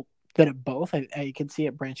little bit of both. I can see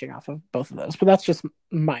it branching off of both of those, but that's just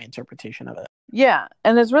my interpretation of it. Yeah,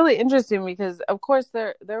 and it's really interesting because, of course,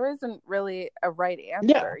 there isn't really a right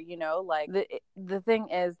answer. Like the thing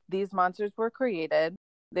is, these monsters were created.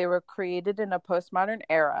 They were created in a postmodern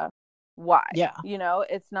era. Why? Yeah.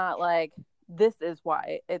 It's not like this is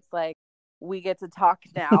why. It's like we get to talk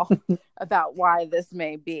now about why this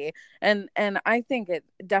may be, and I think it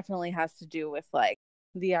definitely has to do with like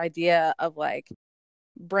the idea of like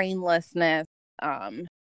brainlessness,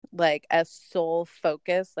 like as sole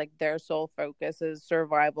focus, like their sole focus is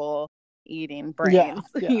survival, eating brains.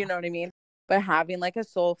 Yeah. You know what I mean? But having like a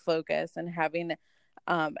sole focus and having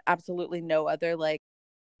absolutely no other like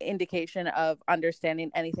indication of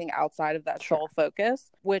understanding anything outside of that sole focus,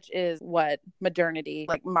 which is what modernity,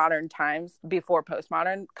 like modern times before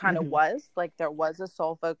postmodern kind of was. Like, there was a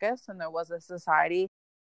sole focus and there was a society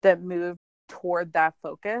that moved toward that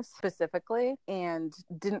focus specifically and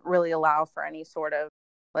didn't really allow for any sort of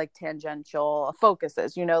like tangential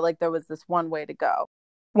focuses, like there was this one way to go.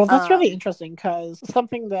 Well, that's really interesting, because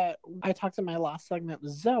something that I talked in my last segment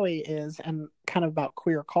with Zoe is, and kind of about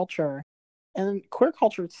queer culture, and queer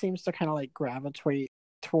culture seems to kind of like gravitate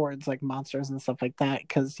towards like monsters and stuff like that,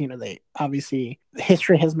 because they obviously,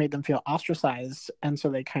 history has made them feel ostracized, and so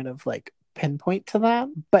they kind of like pinpoint to that.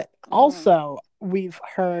 But also we've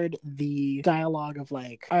heard the dialogue of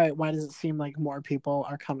like, all right, why does it seem like more people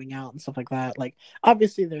are coming out and stuff like that? Like,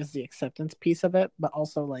 obviously there's the acceptance piece of it, but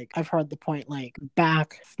also like I've heard the point like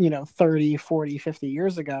back 30, 40, 50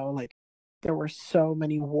 years ago, like there were so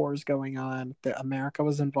many wars going on that America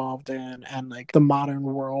was involved in, and like the modern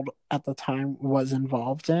world at the time was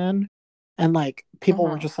involved in, and like people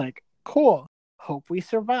were just like, cool, hope we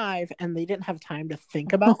survive, and they didn't have time to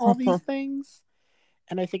think about all these things.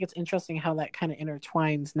 And I think it's interesting how that kind of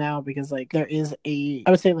intertwines now, because like there is I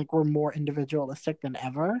would say like we're more individualistic than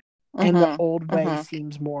ever. And the old way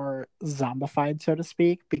seems more zombified, so to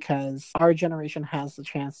speak, because our generation has the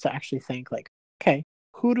chance to actually think like, okay,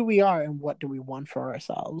 who do we are and what do we want for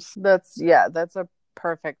ourselves? That's a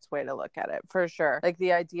perfect way to look at it, for sure. Like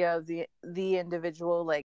the idea of the individual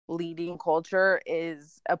like leading culture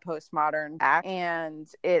is a postmodern act, and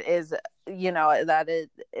it is that it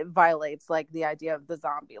violates like the idea of the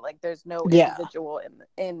zombie. Like there's no individual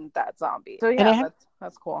in that zombie. So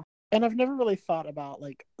that's cool. And I've never really thought about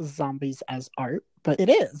like zombies as art, but it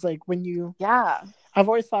is like when you I've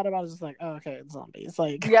always thought about it as like, oh, okay, it's zombies.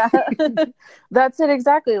 Like, that's it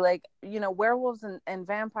exactly. Like, werewolves and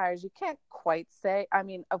vampires, you can't quite say. I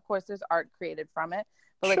mean, of course, there's art created from it,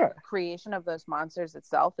 but like the creation of those monsters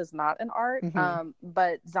itself is not an art.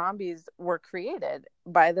 But zombies were created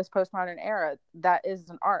by this postmodern era. That is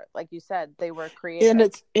an art, like you said. They were created, and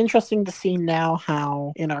it's interesting to see now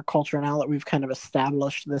how in our culture, now that we've kind of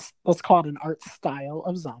established this, let's call it an art style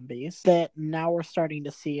of zombies, that now we're starting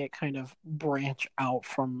to see it kind of branch out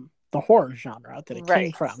from the horror genre that it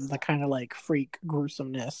came from, the kind of like freak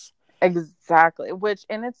gruesomeness. Exactly, which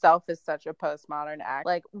in itself is such a postmodern act.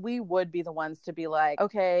 Like, we would be the ones to be like,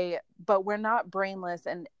 okay, but we're not brainless,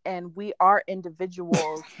 and we are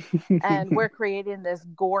individuals, and we're creating this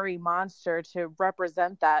gory monster to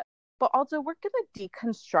represent that. But also, we're going to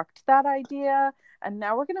deconstruct that idea, and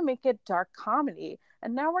now we're going to make it dark comedy,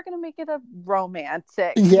 and now we're going to make it a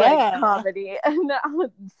romantic like comedy. And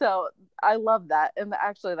so I love that, and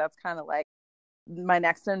actually, that's kind of like my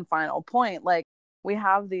next and final point. Like, we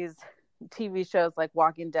have these TV shows like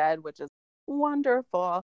Walking Dead, which is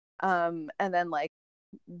wonderful. And then like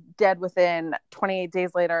Dead Within, 28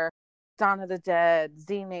 Days Later, Dawn of the Dead,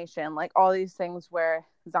 Z Nation, like all these things where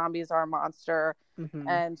zombies are a monster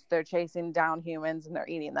and they're chasing down humans and they're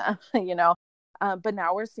eating them, you know? But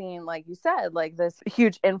now we're seeing, like you said, like this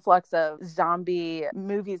huge influx of zombie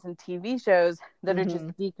movies and TV shows that are just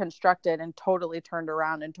deconstructed and totally turned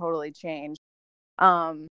around and totally changed.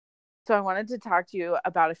 So I wanted to talk to you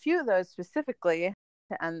about a few of those specifically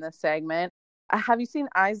to end this segment. Have you seen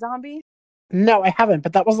iZombie? No, I haven't,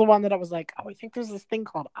 but that was the one that I was like, oh, I think there's this thing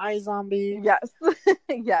called iZombie. Yes.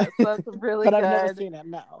 Yes, that's really but good. I've never seen it,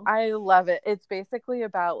 no. I love it. It's basically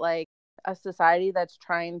about like a society that's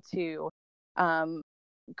trying to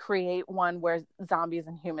create one where zombies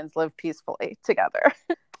and humans live peacefully together.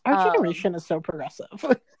 Our generation is so progressive.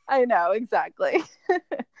 I know, exactly.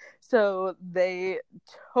 So they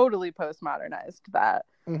totally postmodernized that.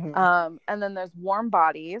 And then there's Warm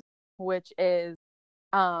Bodies, which is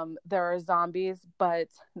there are zombies, but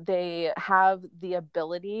they have the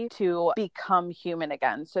ability to become human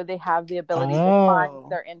again. So they have the ability to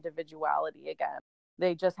find their individuality again.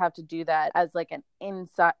 They just have to do that as like an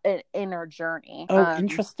inner journey. Oh,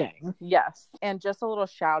 interesting. Yes. And just a little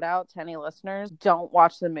shout out to any listeners. Don't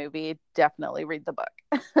watch the movie. Definitely read the book.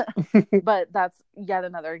 But that's yet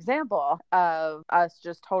another example of us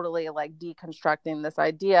just totally like deconstructing this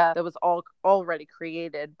idea that was already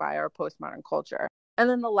created by our postmodern culture. And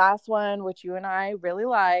then the last one, which you and I really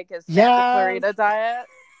like, is Santa Clarita Diet.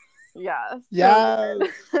 Yes. Yes.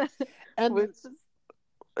 And which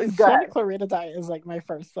is Santa Clarita Diet is like my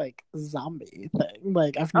first like zombie thing.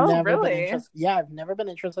 Like I've never been interested. Yeah, I've never been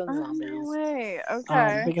interested in zombies. No way.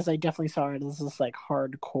 Okay. Because I definitely saw it as this like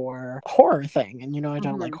hardcore horror thing, and you know I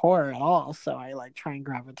don't like horror at all, so I like try and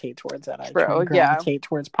gravitate towards it. I try and gravitate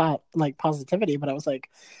towards positivity, but I was like,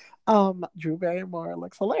 Drew Barrymore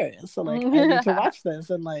looks hilarious, so like I need to watch this,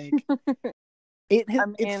 and like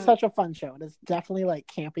it's such a fun show. It is definitely like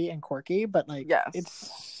campy and quirky, but like it's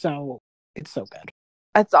so good.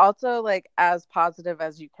 It's also like as positive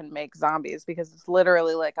as you can make zombies, because it's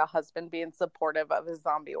literally like a husband being supportive of his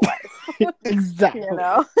zombie wife. Exactly. You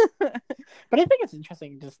know? But I think it's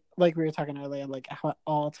interesting, just like we were talking earlier, like how it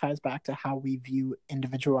all ties back to how we view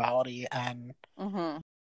individuality and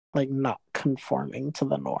like not conforming to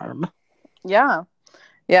the norm. Yeah,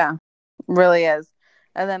 really is.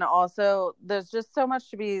 And then also there's just so much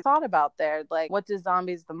to be thought about there. Like, what does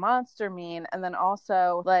zombies the monster mean? And then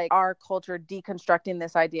also like our culture deconstructing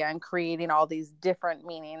this idea and creating all these different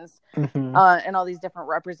meanings and all these different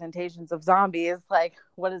representations of zombies. Like,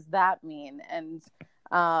 what does that mean? And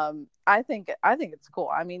I think it's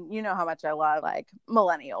cool. I mean, you know how much I love like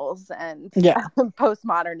millennials and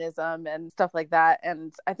postmodernism and stuff like that.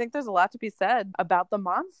 And I think there's a lot to be said about the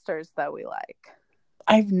monsters that we like.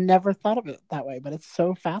 I've never thought of it that way, but it's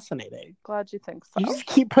so fascinating. Glad you think so. You just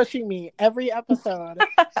keep pushing me every episode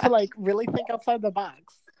to like really think outside the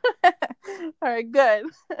box. All right, good.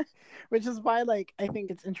 Which is why like I think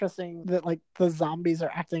it's interesting that like the zombies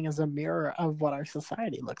are acting as a mirror of what our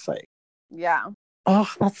society looks like. Yeah.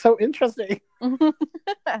 Oh, that's so interesting.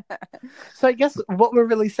 So I guess what we're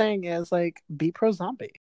really saying is like be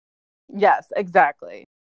pro-zombie. Yes, exactly.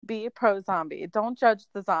 Be pro-zombie. Don't judge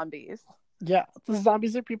the zombies. Yeah, the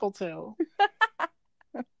zombies are people too.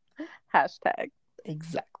 Hashtag.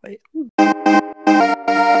 Exactly.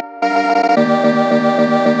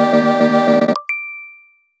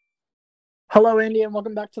 Hello, Andy, and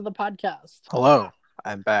welcome back to the podcast. Hello,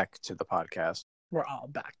 I'm back to the podcast. We're all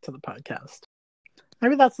back to the podcast.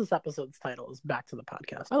 Maybe that's this episode's title, is Back to the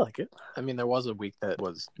Podcast. I like it. I mean, there was a week that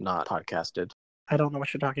was not podcasted. I don't know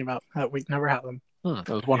what you're talking about. That week never happened. It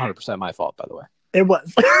was 100% my fault, by the way. It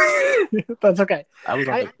was. That's okay. I was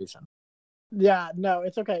on vacation. Yeah, no,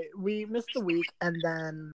 it's okay. We missed the week, and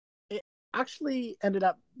then it actually ended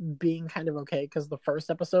up being kind of okay, because the first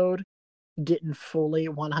episode didn't fully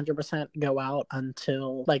 100% go out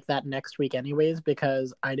until like that next week anyways,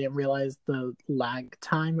 because I didn't realize the lag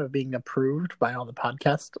time of being approved by all the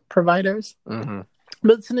podcast providers.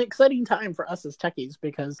 But it's an exciting time for us as techies,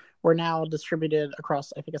 because we're now distributed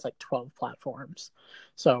across, I think it's like 12 platforms.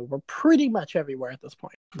 So we're pretty much everywhere at this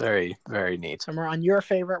point. Very, very neat. And we're on your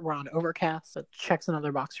favorite. We're on Overcast. That checks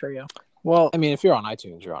another box for you. Well, I mean, if you're on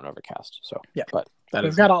iTunes, you're on Overcast. So yeah, but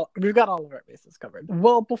we've got all of our bases covered.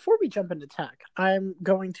 Well, before we jump into tech, I'm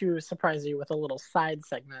going to surprise you with a little side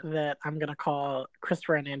segment that I'm going to call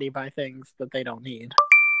Christopher and Andy buy things that they don't need.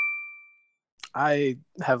 I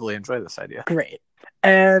heavily enjoy this idea. Great.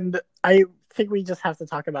 And I think we just have to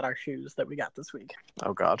talk about our shoes that we got this week.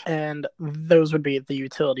 Oh, God. And those would be the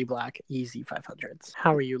Utility Black Yeezy 500s.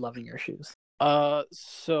 How are you loving your shoes?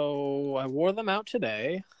 So I wore them out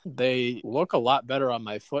today. They look a lot better on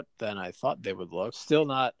my foot than I thought they would look. Still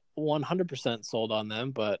not 100% sold on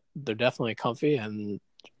them, but they're definitely comfy and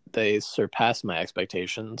they surpass my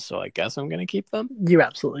expectations. So I guess I'm going to keep them. You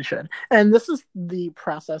absolutely should. And this is the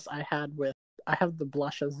process I had with, I have the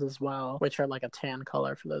blushes as well, which are like a tan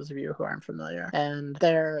color for those of you who aren't familiar. And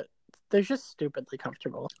they're just stupidly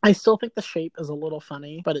comfortable. I still think the shape is a little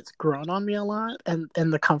funny, but it's grown on me a lot, and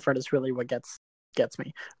the comfort is really what gets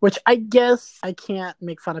me. Which I guess I can't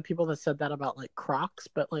make fun of people that said that about like Crocs,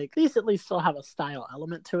 but like these at least still have a style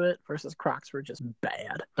element to it, versus Crocs were just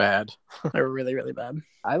bad. They were really, really bad.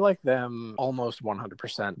 I like them almost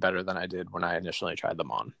 100% better than I did when I initially tried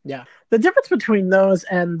them on. Yeah. The difference between those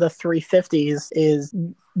and the 350s is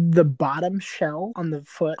the bottom shell on the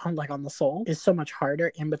foot, on the sole, is so much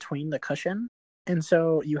harder in between the cushion. And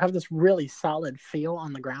so you have this really solid feel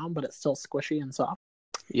on the ground, but it's still squishy and soft.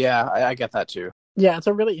 Yeah, I get that too. Yeah, it's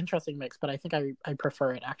a really interesting mix, but I think I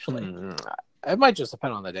prefer it, actually. It might just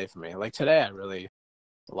depend on the day for me. Like today, I really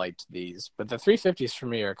liked these, but the 350s for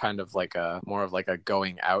me are kind of like more of a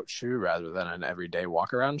going out shoe rather than an everyday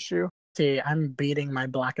walk around shoe. See, I'm beating my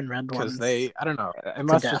black and red ones. Because I don't know, it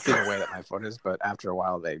must just be the way that my foot is, but after a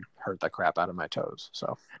while, they hurt the crap out of my toes.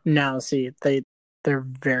 So no, see, they're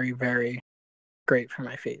very, very great for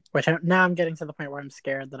my feet. Which now I'm getting to the point where I'm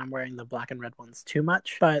scared that I'm wearing the black and red ones too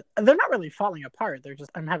much. But they're not really falling apart. They're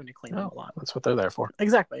just, I'm having to clean them a lot. That's what they're there for.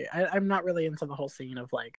 Exactly. I'm not really into the whole scene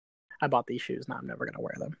of like, I bought these shoes, now I'm never going to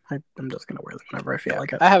wear them. I'm just going to wear them whenever I feel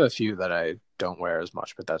like it. I have a few that I don't wear as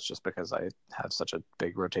much, but that's just because I have such a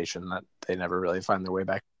big rotation that they never really find their way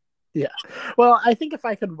back. Yeah. Well, I think if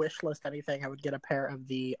I could wish list anything, I would get a pair of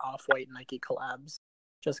the Off-White Nike collabs,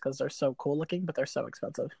 just because they're so cool looking, but they're so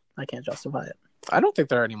expensive. I can't justify it. I don't think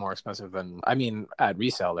they're any more expensive than, I mean, at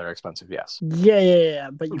resale, they're expensive, yes. Yeah,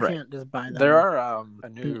 but you can't just buy them. There are a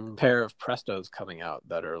new pair of Prestos coming out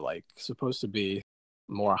that are like supposed to be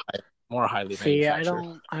more highly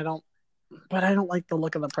manufactured. I don't like the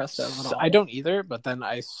look of the Prestos at all. I don't either, but then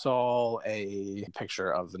I saw a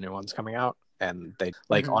picture of the new ones coming out, and they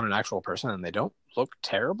on an actual person, and they don't look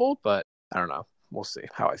terrible, but I don't know. We'll see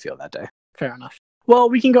how I feel that day. Fair enough.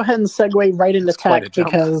 Well, we can go ahead and segue right into tech,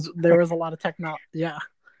 because there was a lot of technology. Yeah.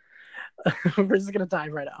 We're just going to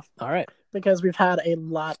dive right off. All right. Because we've had a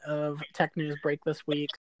lot of tech news break this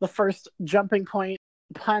week. The first jumping point,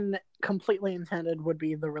 pun completely intended, would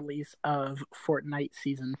be the release of Fortnite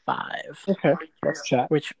Season 5. Okay, let's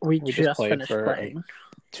chat. Which we just finished playing.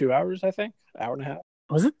 2 hours, I think? Hour and a half.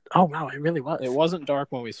 Was it? Oh, wow, it really was. It wasn't dark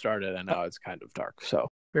when we started, and now it's kind of dark, so.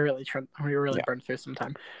 We really burned through some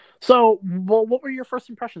time. So, what were your first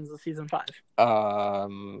impressions of Season 5?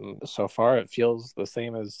 So far, it feels the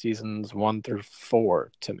same as Seasons 1 through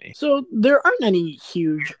 4 to me. So, there aren't any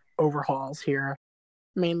huge overhauls here.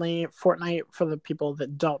 Mainly, Fortnite, for the people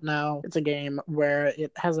that don't know, it's a game where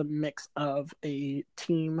it has a mix of a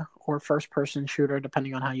team or first-person shooter,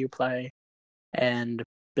 depending on how you play, and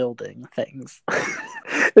building things.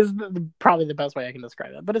 Is probably the best way I can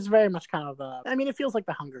describe it. But it's very much kind of it feels like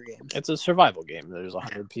the Hunger Games. It's a survival game. There's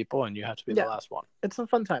 100 people, and you have to be the last one. It's a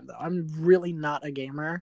fun time, though. I'm really not a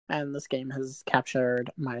gamer, and this game has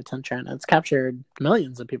captured my attention. It's captured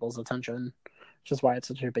millions of people's attention, which is why it's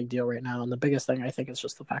such a big deal right now. And the biggest thing, I think, is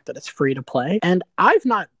just the fact that it's free to play. And I've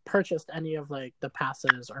not purchased any of the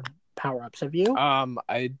passes or power-ups. Have you?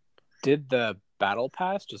 I did the Battle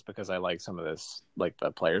Pass just because I like some of this, like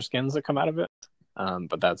the player skins that come out of it.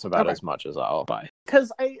 But that's about as much as I'll buy.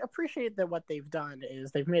 Because I appreciate that what they've done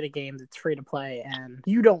is they've made a game that's free to play and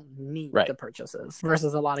you don't need the purchases.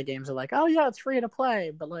 Versus a lot of games are like, oh yeah, it's free to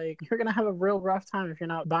play, but you're going to have a real rough time if you're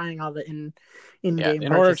not buying all the in-game purchases.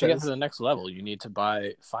 In order to get to the next level, you need to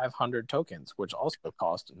buy 500 tokens, which also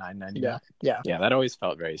cost $9.99. Yeah, that always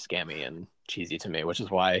felt very scammy and cheesy to me, which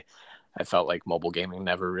is why I felt like mobile gaming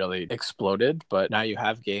never really exploded, but now you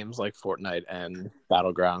have games like Fortnite and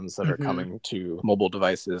Battlegrounds that are coming to mobile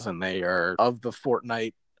devices, and they are of the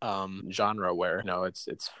Fortnite genre where,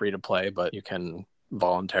 it's free to play, but you can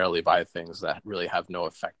voluntarily buy things that really have no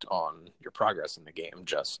effect on your progress in the game,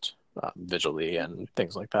 just visually and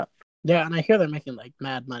things like that. Yeah, and I hear they're making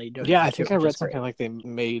mad money doing it. Yeah, I think I read something like they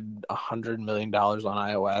made $100 million on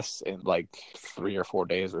iOS in 3 or 4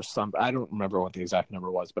 days or something. I don't remember what the exact number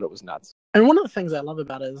was, but it was nuts. And one of the things I love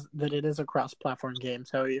about it is that it is a cross-platform game.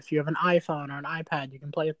 So if you have an iPhone or an iPad, you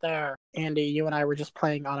can play it there. Andy, you and I were just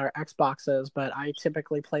playing on our Xboxes, but I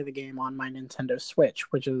typically play the game on my Nintendo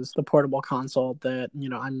Switch, which is the portable console that,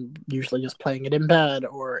 I'm usually just playing it in bed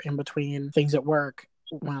or in between things at work.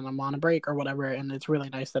 when I'm on a break or whatever, and it's really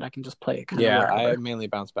nice that I can just play it kind of wherever. I mainly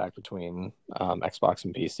bounce back between Xbox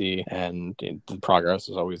and PC, and the progress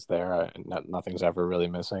is always there. Nothing's ever really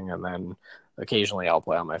missing, and then occasionally I'll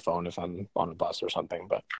play on my phone if I'm on a bus or something,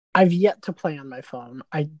 but I've yet to play on my phone.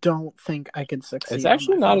 I don't think I could succeed. It's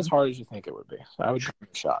actually not as hard as you think it would be, so I would give it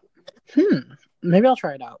a shot. Maybe I'll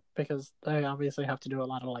try it out, because I obviously have to do a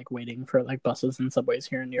lot of like waiting for like buses and subways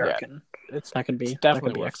here in New York, and that could be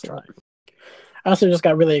excellent. I also just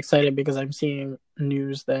got really excited because I'm seeing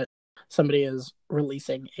news that somebody is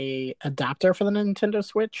releasing a adapter for the Nintendo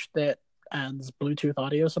Switch that adds Bluetooth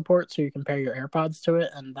audio support, so you can pair your AirPods to it,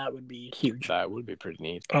 and that would be huge. That would be pretty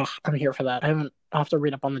neat. Oh, I'm here for that. I'll have to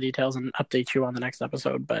read up on the details and update you on the next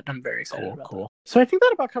episode, but I'm very excited about that. So I think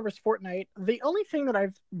that about covers Fortnite. The only thing that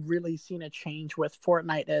I've really seen a change with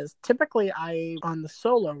Fortnite is typically on the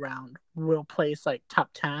solo round, will place like top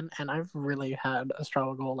 10, and I've really had a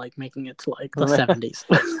struggle like making it to like the 70s.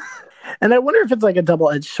 And I wonder if it's like a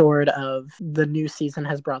double-edged sword of the new season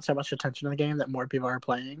has brought so much attention to the game that more people are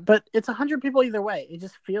playing. But it's 100 people either way. It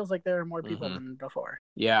just feels like there are more people than before.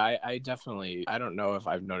 Yeah, I definitely, I don't know if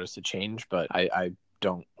I've noticed a change, but I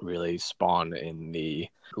don't really spawn in the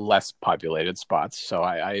less populated spots. So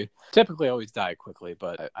I typically always die quickly,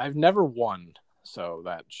 but I've never won. So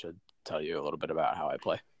that should tell you a little bit about how I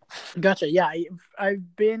play. Gotcha. Yeah,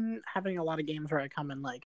 I've been having a lot of games where I come in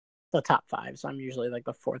like the top 5, so I'm usually like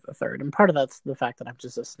the 4th or 3rd, and part of that's the fact that I'm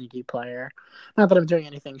just a sneaky player. Not that I'm doing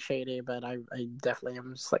anything shady, but I definitely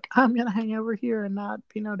am just like, I'm gonna hang over here and not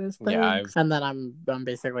be noticed. Yeah, and then I'm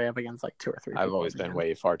basically up against like 2 or 3 I've always been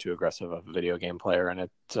way far too aggressive of a video game player, and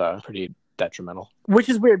it's pretty detrimental. Which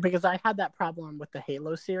is weird, because I had that problem with the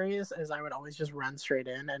Halo series, as I would always just run straight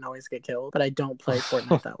in and always get killed, but I don't play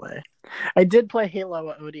Fortnite that way. I did play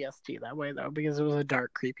Halo ODST that way, though, because it was a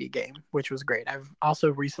dark, creepy game, which was great. I've also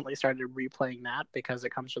recently started replaying that because it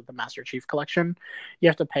comes with the Master Chief Collection. You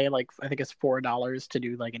have to pay, like, I think it's $4 to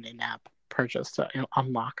do, like, an in-app purchase to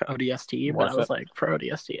unlock ODST, but I was like, for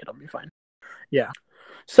ODST, it'll be fine. Yeah.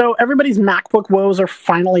 So everybody's MacBook woes are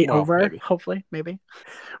finally over. Maybe. Hopefully, maybe.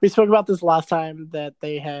 We spoke about this last time, that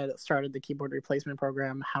they had started the keyboard replacement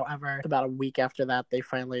program. However, about a week after that, they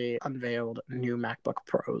finally unveiled new MacBook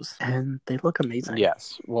Pros, and they look amazing.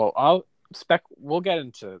 Yes. Well, we'll get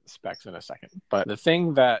into specs in a second. But the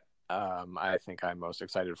thing that I think I'm most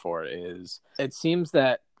excited for is it seems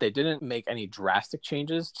that they didn't make any drastic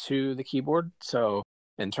changes to the keyboard. So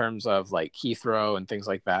in terms of like key throw and things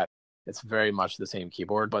like that, it's very much the same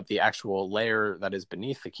keyboard, but the actual layer that is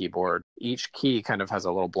beneath the keyboard, each key kind of has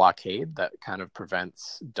a little blockade that kind of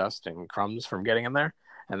prevents dust and crumbs from getting in there.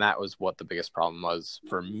 And that was what the biggest problem was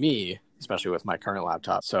for me, especially with my current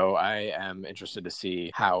laptop. So I am interested to see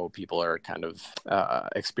how people are kind of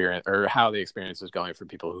experience, or how the experience is going for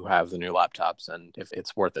people who have the new laptops, and if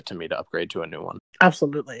it's worth it to me to upgrade to a new one.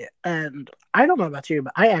 Absolutely. And I don't know about you,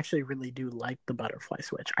 but I actually really do like the butterfly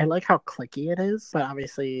switch. I like how clicky it is, but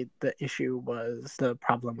obviously the issue was the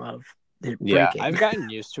problem of it breaking. Yeah, I've gotten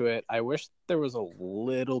used to it. I wish there was a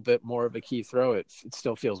little bit more of a key throw. It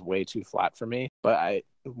still feels way too flat for me, but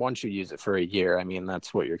once you use it for a year, I mean,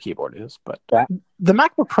 that's what your keyboard is. But the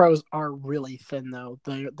MacBook Pros are really thin, though.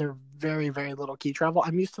 They're very, very little key travel.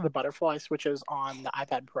 I'm used to the butterfly switches on the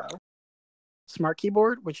iPad Pro Smart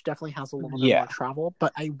Keyboard, which definitely has a little bit more travel,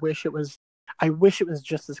 but I wish it was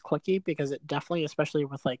just as clicky, because it definitely, especially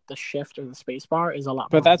with like the shift or the space bar, is a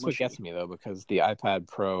lot more. But that's mushy. What gets me, though, because the iPad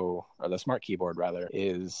Pro, or the Smart Keyboard rather,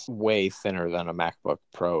 is way thinner than a MacBook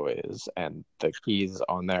Pro is, and the keys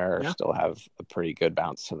on there still have a pretty good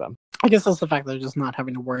bounce to them. I guess that's the fact that they're just not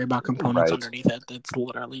having to worry about components underneath it. It's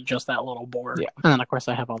literally just that little board. Yeah. And then, of course,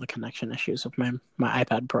 I have all the connection issues with my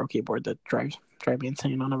iPad Pro keyboard that drive me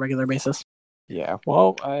insane on a regular basis. Yeah,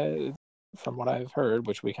 well, from what I've heard,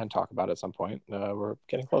 which we can talk about at some point, we're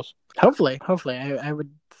getting close. Hopefully. I would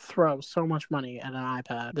throw so much money at an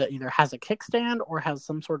iPad that either has a kickstand or has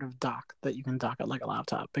some sort of dock that you can dock it like a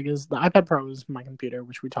laptop, because the iPad Pro is my computer,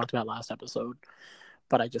 which we talked about last episode,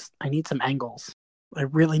 but I need some angles. I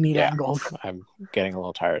really need angles. I'm getting a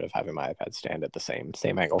little tired of having my iPad stand at the same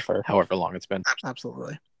angle for however long it's been.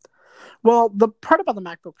 Absolutely. Well, the part about the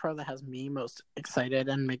MacBook Pro that has me most excited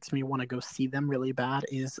and makes me want to go see them really bad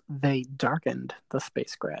is they darkened the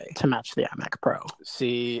space gray to match the iMac Pro.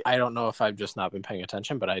 See, I don't know if I've just not been paying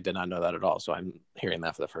attention, but I did not know that at all. So I'm hearing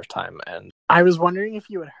that for the first time. And I was wondering if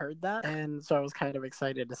you had heard that, and so I was kind of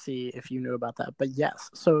excited to see if you knew about that. But yes,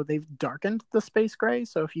 so they've darkened the space gray.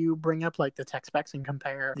 So if you bring up like the tech specs and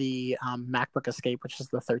compare the MacBook Escape, which is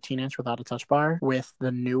the 13-inch without a touch bar, with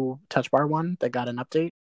the new touch bar one that got an update,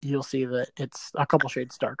 you'll see that it's a couple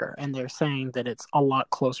shades darker, and they're saying that it's a lot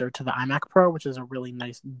closer to the iMac Pro, which is a really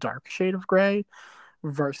nice dark shade of gray,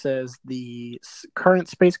 versus the current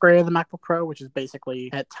space gray of the MacBook Pro, which is basically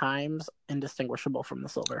at times indistinguishable from the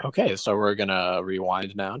silver. Okay, so we're gonna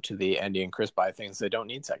rewind now to the Andy and Chris buy things they don't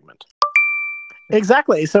need segment.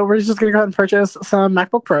 Exactly. So we're just going to go ahead and purchase some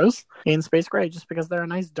MacBook Pros in space gray just because they're a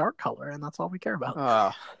nice dark color, and that's all we care about.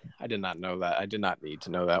 I did not know that. I did not need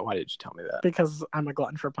to know that. Why did you tell me that? Because I'm a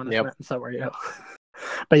glutton for punishment, and so are you.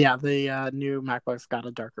 But yeah, the new MacBook's got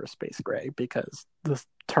a darker space gray because the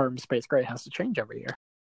term space gray has to change every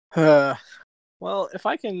year. Well, if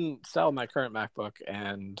I can sell my current MacBook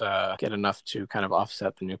and get enough to kind of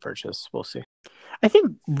offset the new purchase, we'll see. I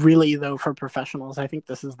think really, though, for professionals, I think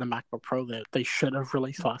this is the MacBook Pro that they should have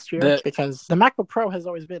released last year because the MacBook Pro has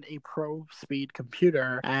always been a pro speed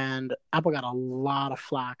computer, and Apple got a lot of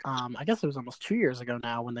flack. I guess it was almost 2 years ago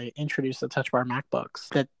now when they introduced the Touch Bar MacBooks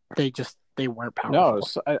that they weren't powerful. No,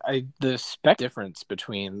 so the spec difference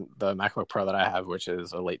between the MacBook Pro that I have, which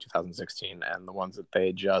is a late 2016, and the ones that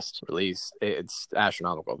they just released, it's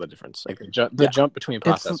astronomical, the difference. Like the jump between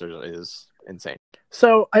processors is insane.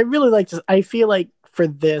 So I feel like for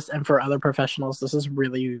this and for other professionals, this is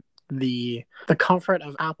really the comfort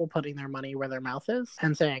of Apple putting their money where their mouth is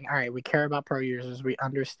and saying, all right, we care about pro users. We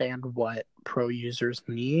understand what pro users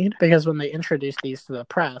need. Because when they introduced these to the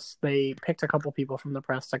press, they picked a couple people from the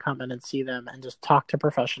press to come in and see them and just talk to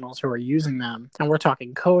professionals who are using them. And we're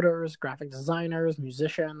talking coders, graphic designers,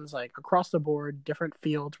 musicians, like across the board, different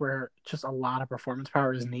fields where just a lot of performance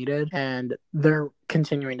power is needed. And they're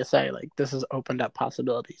continuing to say, like, this has opened up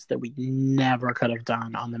possibilities that we never could have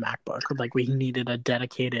done on the MacBook. Like, we needed a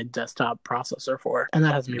dedicated desktop processor for. And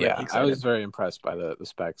that has me really excited. I was very impressed by the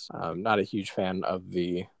specs. I'm not a huge fan of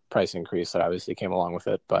the price increase that obviously came along with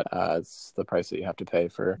it, but it's the price that you have to pay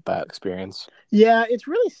for that experience. Yeah, it's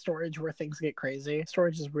really storage where things get crazy.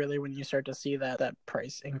 Storage is really when you start to see that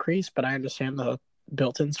price increase, but I understand the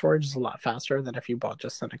built-in storage is a lot faster than if you bought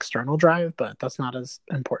just an external drive, but that's not as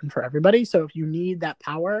important for everybody. So if you need that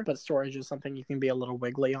power, but storage is something you can be a little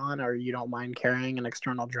wiggly on, or you don't mind carrying an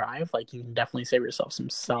external drive, like you can definitely save yourself some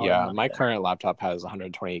solid money. My current laptop has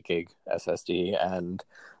 128 gig SSD, and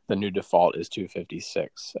the new default is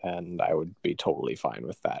 256, and I would be totally fine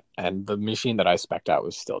with that. And the machine that I spec'd out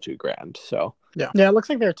was still $2,000. So yeah, it looks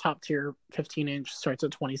like their top tier 15-inch starts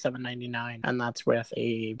at $2,799, and that's with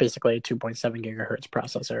basically a 2.7 gigahertz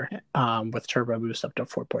processor with turbo boost up to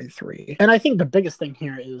 4.3. And I think the biggest thing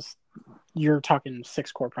here is you're talking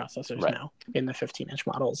 6-core processors now in the 15-inch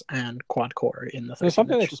models and quad-core in the 13-inch. There's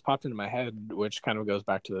something that just popped into my head, which kind of goes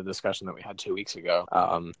back to the discussion that we had 2 weeks ago.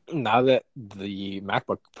 Now that the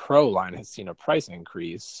MacBook Pro line has seen a price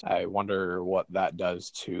increase, I wonder what that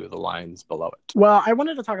does to the lines below it. Well, I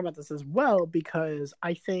wanted to talk about this as well because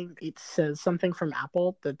I think it says something from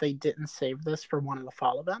Apple that they didn't save this for one of the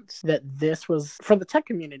fall events, that this was, for the tech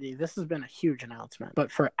community, this has been a huge announcement.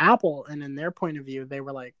 But for Apple, and in their point of view, they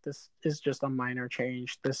were like, this is just a minor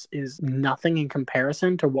change. This is nothing in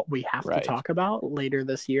comparison to what we have to talk about later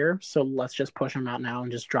this year. So let's just push them out now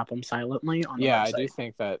and just drop them silently on the website. I do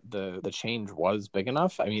think that the change was big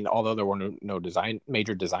enough. I mean, although there were no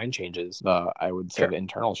major design changes, I would say the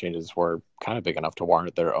internal changes were kind of big enough to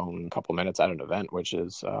warrant their own couple minutes at an event, which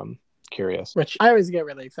is curious. Which I always get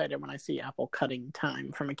really excited when I see Apple cutting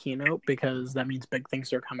time from a keynote, because that means big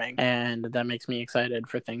things are coming, and that makes me excited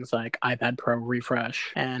for things like iPad Pro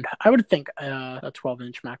refresh, and I would think a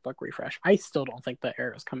 12-inch MacBook refresh. I still don't think the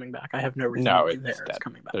Air is coming back. I have no reason to believe the Air is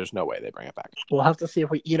coming back. There's no way they bring it back. We'll have to see if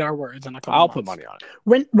we eat our words in a couple I'll months. put money on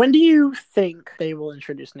it. When do you think they will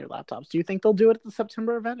introduce new laptops? Do you think they'll do it at the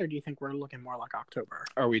September event, or do you think we're looking more like October?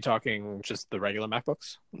 Are we talking just the regular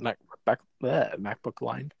MacBooks? MacBook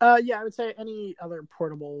line? Yeah, I would say any other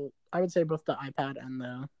portable. I would say both the iPad and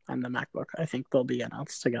the MacBook. I think they'll be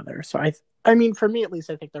announced together. So I mean, for me at least,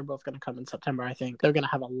 I think they're both going to come in September. I think they're going to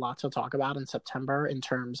have a lot to talk about in September in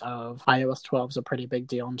terms of iOS 12 is a pretty big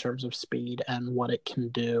deal in terms of speed and what it can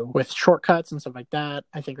do with shortcuts and stuff like that.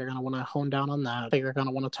 I think they're going to want to hone down on that. I think they're going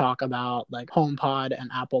to want to talk about like HomePod and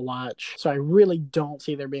Apple Watch. So I really don't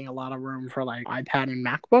see there being a lot of room for like iPad and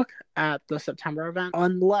MacBook at the September event,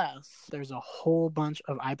 unless there's a whole bunch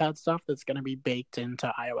of iPad stuff that's going to be baked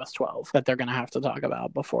into iOS 12 that they're going to have to talk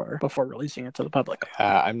about before releasing it to the public.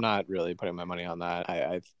 I'm not really putting my money on that.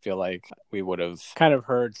 I feel like we would have kind of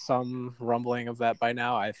heard some rumbling of that by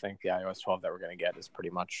now. I think the iOS 12 that we're going to get is pretty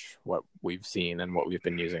much what we've seen and what we've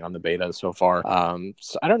been using on the beta so far.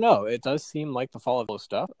 So I don't know. It does seem like the fall of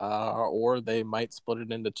stuff, or they might split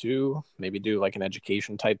it into two, maybe do like an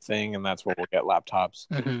education type thing, and that's where we'll get laptops.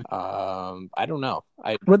 Mm-hmm. I don't know.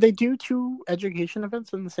 Would they do 2 education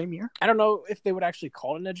events in the same year? I don't know if they would actually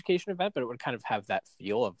call it an education event, but it would kind of have that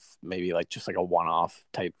feel of maybe like just like a one-off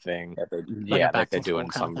type thing. Like they do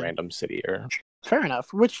in some random city. Or fair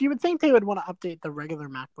enough. Which you would think they would want to update the regular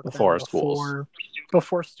MacBook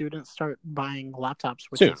before students start buying laptops,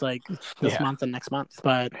 which is like this month and next month.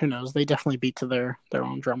 But who knows? They definitely beat to their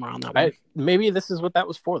own drummer on that one. Maybe this is what that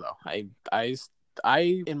was for, though.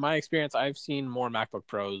 I, in my experience, I've seen more MacBook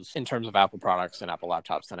Pros in terms of Apple products and Apple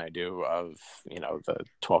laptops than I do of, the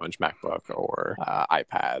 12-inch MacBook or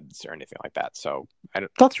iPads or anything like that. So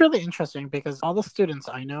that's really interesting because all the students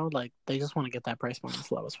I know, like, they just want to get that price point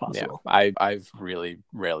as low as possible. Yeah, I've really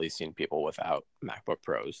rarely seen people without MacBook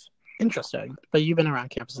Pros. Interesting, but you've been around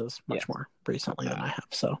campuses much more recently than I have,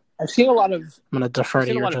 so I've seen a lot of. I'm going to defer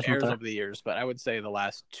to your judgment errors over the years, but I would say the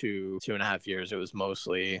last 2.5 years, it was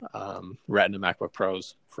mostly Retina MacBook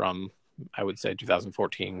Pros from, I would say,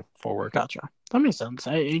 2014 forward. Gotcha. That makes sense.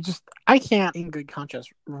 I can't, in good conscience,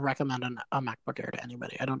 recommend a MacBook Air to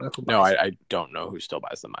anybody. I don't know who buys them. I don't know who still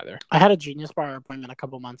buys them either. I had a Genius Bar appointment a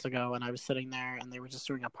couple months ago, and I was sitting there, and they were just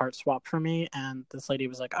doing a part swap for me, and this lady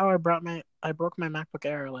was like, "Oh, I broke my MacBook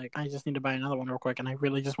Air. Like, I just need to buy another one real quick." And I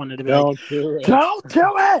really just wanted to be Don't do it.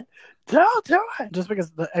 Don't do it! Just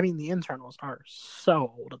because the internals are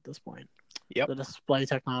so old at this point. Yep. The display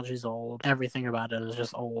technology is old. Everything about it is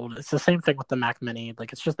just old. It's the same thing with the Mac Mini.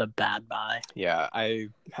 Like, it's just a bad buy. Yeah, I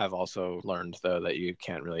have also learned, though, that you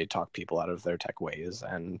can't really talk people out of their tech ways,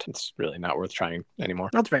 and it's really not worth trying anymore.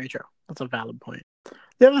 That's very true. That's a valid point.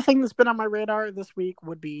 The other thing that's been on my radar this week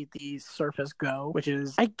would be the Surface Go, which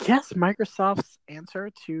is, I guess, Microsoft's answer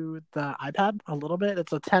to the iPad a little bit.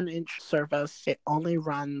 It's a 10-inch Surface. It only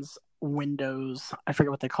runs Windows, I forget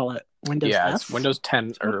what they call it. Windows S? It's Windows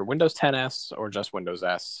 10 or Windows 10S or just Windows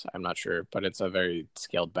S. I'm not sure, but it's a very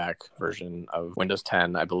scaled back version of Windows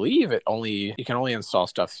 10. I believe you can only install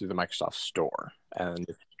stuff through the Microsoft Store. And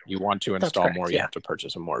if you want to install more, you have to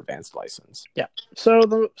purchase a more advanced license. Yeah. So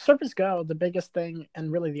the Surface Go, the biggest thing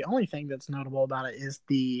and really the only thing that's notable about it is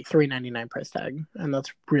the $399 price tag. And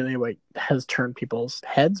that's really what has turned people's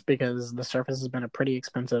heads because the Surface has been a pretty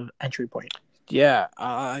expensive entry point. Yeah,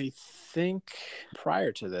 I think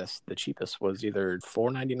prior to this, the cheapest was either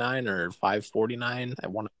 $499 or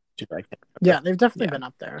 $549. Yeah, they've definitely been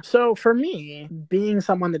up there. So for me, being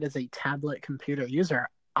someone that is a tablet computer user,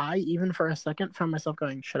 I, even for a second, found myself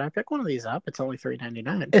going, should I pick one of these up? It's only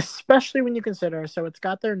 $399. Especially when you consider, so it's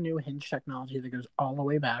got their new hinge technology that goes all the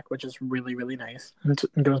way back, which is really, really nice. And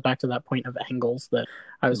it goes back to that point of angles that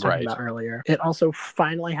I was talking about earlier. It also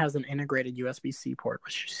finally has an integrated USB-C port,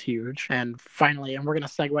 which is huge. And finally, and we're going to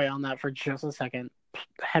segue on that for just a second,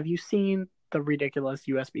 have you seen the ridiculous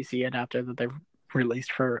USB-C adapter that they've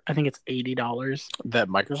released for, I think it's $80? That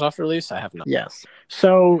Microsoft release? I have not. Yes.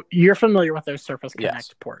 So you're familiar with their Surface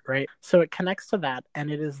Connect port, right? So it connects to that,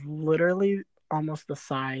 and it is literally almost the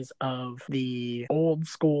size of the old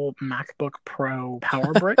school MacBook Pro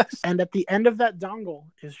power bricks. And at the end of that dongle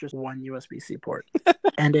is just one USB-C port.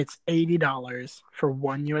 And it's $80 for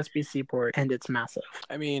one USB-C port, and it's massive.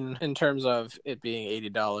 I mean, in terms of it being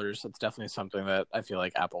 $80, that's definitely something that I feel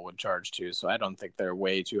like Apple would charge too. So I don't think they're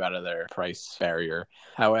way too out of their price barrier.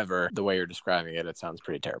 However, the way you're describing it, it sounds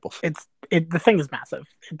pretty terrible. The thing is massive.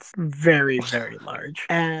 It's very, very large.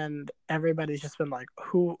 And everybody's just been like,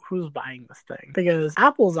 who's buying this thing? Because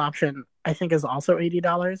Apple's option, I think, is also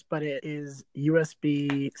 $80, but it is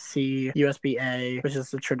USB-C, USB-A, which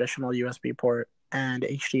is the traditional USB port, and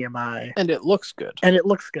HDMI. And it looks good. And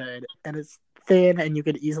it's thin, and you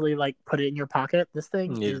could easily put it in your pocket. This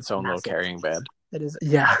thing needs its own little carrying bag. It is,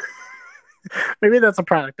 yeah. Maybe that's a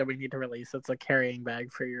product that we need to release. It's a carrying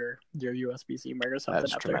bag for your USB-C Microsoft adapter.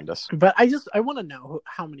 That's tremendous. But I want to know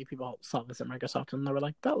how many people saw this at Microsoft and they were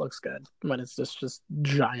like, that looks good, when it's just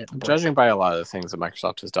giant. Judging by a lot of the things that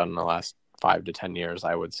Microsoft has done in the last 5 to 10 years,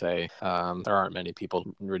 I would say there aren't many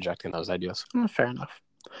people rejecting those ideas. Fair enough.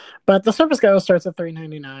 But the Surface Go starts at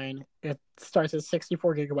 $399. It starts at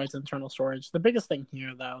 64 gigabytes internal storage. The biggest thing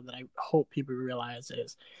here, though, that I hope people realize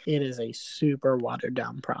is it is a super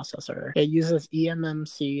watered-down processor. It uses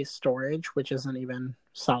eMMC storage, which isn't even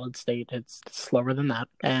solid state. It's slower than that.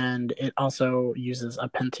 And it also uses a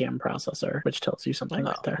Pentium processor, which tells you something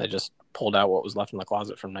right there. They just pulled out what was left in the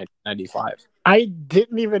closet from 1995. I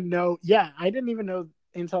didn't even know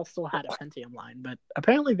Intel still had a Pentium line, but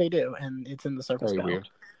apparently they do, and it's in the Surface Go. Weird.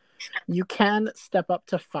 You can step up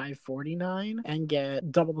to $549 and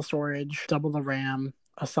get double the storage, double the RAM,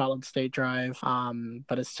 a solid state drive,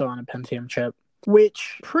 but it's still on a Pentium chip,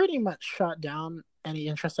 which pretty much shut down any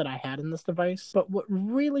interest that I had in this device. But what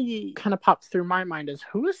really kind of pops through my mind is,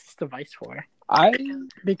 who is this device for?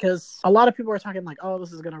 Because a lot of people are talking like, oh,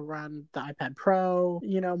 this is going to run the iPad Pro,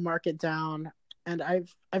 market down. And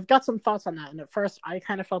I've got some thoughts on that. And at first, I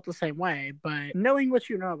kind of felt the same way. But knowing what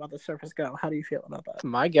you know about the Surface Go, how do you feel about that?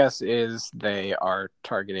 My guess is they are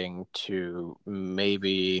targeting to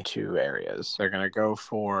maybe 2 areas. They're going to go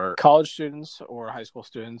for college students or high school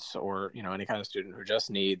students or, any kind of student who just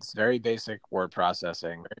needs very basic word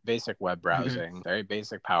processing, very basic web browsing, very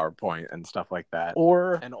basic PowerPoint and stuff like that.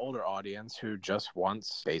 Or an older audience who just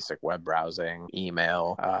wants basic web browsing,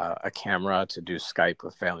 email, a camera to do Skype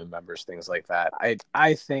with family members, things like that.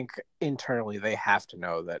 I think internally they have to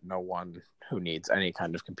know that no one who needs any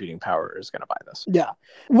kind of computing power is going to buy this. Yeah,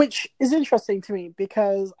 which is interesting to me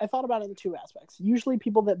because I thought about it in 2 aspects. Usually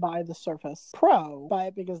people that buy the Surface Pro buy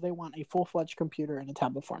it because they want a full-fledged computer in a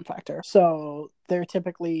tablet form factor. So they're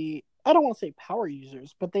typically, I don't want to say power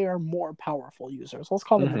users, but they are more powerful users. Let's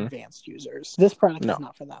call them advanced users. This product is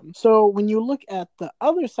not for them. So when you look at the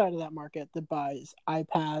other side of that market that buys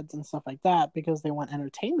iPads and stuff like that because they want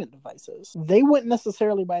entertainment devices, they wouldn't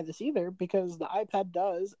necessarily buy this either because the iPad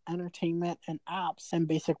does entertainment and apps and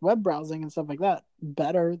basic web browsing and stuff like that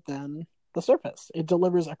better than the Surface. It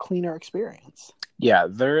delivers a cleaner experience. Yeah,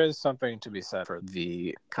 there is something to be said for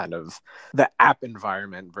the kind of the app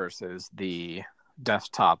environment versus the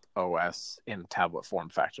desktop OS in tablet form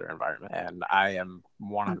factor environment. And I am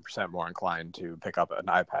 100% more inclined to pick up an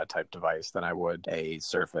iPad type device than I would a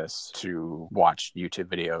Surface to watch YouTube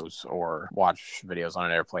videos or watch videos on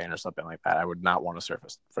an airplane or something like that. I would not want a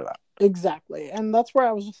Surface for that. Exactly. And that's where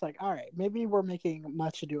I was just like, all right, maybe we're making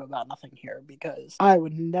much ado about nothing here because I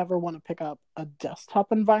would never want to pick up a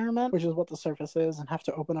desktop environment, which is what the Surface is, and have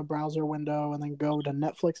to open a browser window and then go to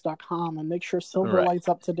Netflix.com and make sure Silverlight's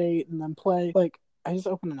up to date and then play. Like, I just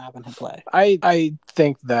open an app and hit play. I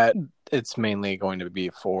think that it's mainly going to be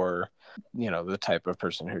for, the type of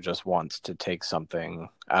person who just wants to take something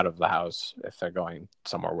out of the house if they're going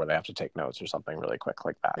somewhere where they have to take notes or something really quick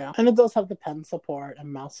like that. Yeah, and it does have the pen support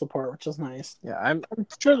and mouse support, which is nice. Yeah, I'm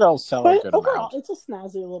sure they'll sell a good overall, amount. It's a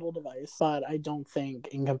snazzy little device, but I don't think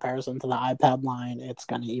in comparison to the iPad line, it's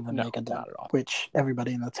going to even make a dent, which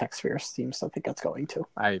everybody in the tech sphere seems to think it's going to.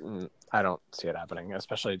 I don't see it happening,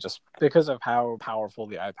 especially just because of how powerful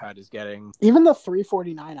the iPad is getting. Even the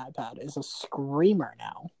 $349 iPad is a screamer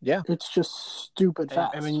now. Yeah. It's just stupid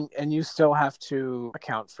fast. I mean, and you still have to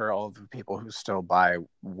account for all of the people who still buy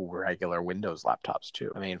regular Windows laptops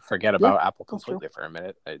too. I mean, forget about Apple completely for a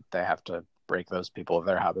minute. They have to break those people of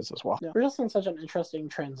their habits as well. Yeah. We're just in such an interesting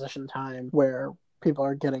transition time where people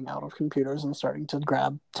are getting out of computers and starting to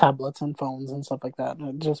grab tablets and phones and stuff like that. And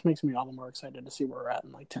it just makes me all the more excited to see where we're at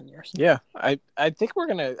in like 10 years. Yeah, I think we're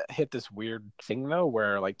going to hit this weird thing, though,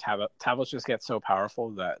 where like tablets just get so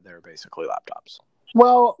powerful that they're basically laptops.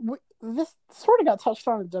 Well, this sort of got touched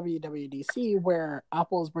on at WWDC, where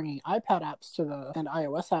Apple is bringing iPad apps and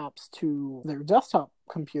iOS apps to their desktop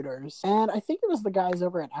computers. And I think it was the guys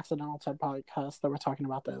over at Accidental TED Podcast that were talking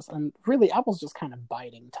about this. And really, Apple's just kind of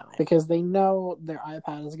biding time because they know their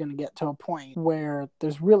iPad is going to get to a point where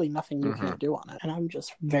there's really nothing you can't do on it. And I'm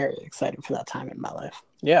just very excited for that time in my life.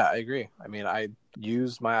 Yeah, I agree. I mean, I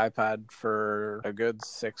used my iPad for a good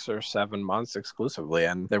 6 or 7 months exclusively,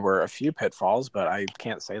 and there were a few pitfalls, but I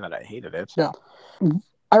can't say that I hated it. Yeah.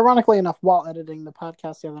 Ironically enough, while editing the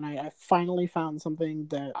podcast the other night, I finally found something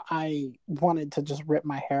that I wanted to just rip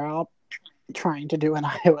my hair out trying to do in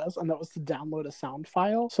iOS, and that was to download a sound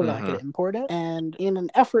file so that I could import it. And in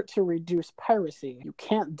an effort to reduce piracy, you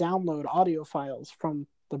can't download audio files from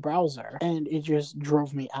the browser, and it just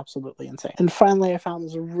drove me absolutely insane. And finally I found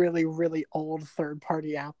this really, really old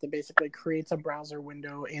third-party app that basically creates a browser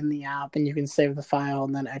window in the app, and you can save the file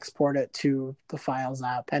and then export it to the Files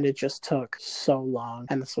app, and it just took so long.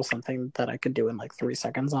 And this was something that I could do in like 3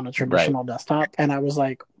 seconds on a traditional desktop, and I was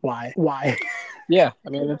like, why? Yeah, I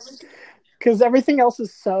mean, it's because everything else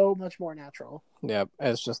is so much more natural. Yeah,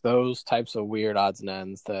 it's just those types of weird odds and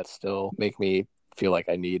ends that still make me feel like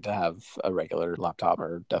I need to have a regular laptop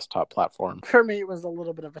or desktop platform. For me, it was a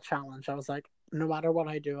little bit of a challenge. I was like, no matter what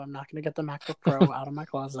I do, I'm not going to get the MacBook Pro out of my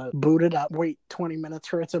closet, boot it up, wait 20 minutes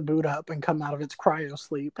for it to boot up and come out of its cryo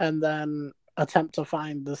sleep, and then attempt to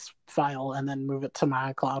find this file and then move it to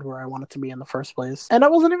my iCloud where I want it to be in the first place. And I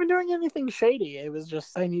wasn't even doing anything shady. It was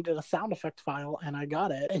just I needed a sound effect file and I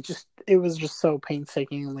got it. It was just so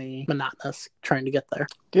painstakingly monotonous trying to get there.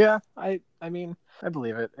 Yeah, I mean, I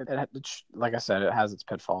believe it. Like I said, it has its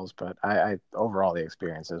pitfalls, but I overall the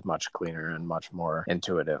experience is much cleaner and much more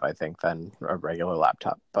intuitive, I think, than a regular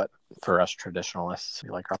laptop. But for us traditionalists,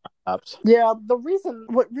 we like our laptops. Yeah,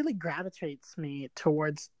 what really gravitates me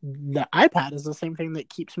towards the iPad is the same thing that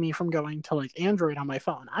keeps me from going to like Android on my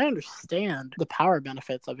phone. I understand the power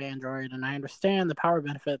benefits of Android and I understand the power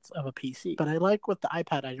benefits of a PC, but I like with the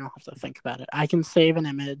iPad, I don't have to think about it. I can save an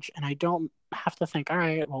image and I don't have to think, all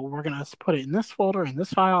right, well, we're going to put it in this folder, in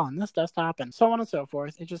this file, in this desktop, and so on and so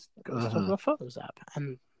forth. It just goes to the Photos app.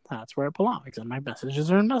 And that's where it belongs, and my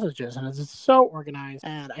messages are in Messages, and it's so organized.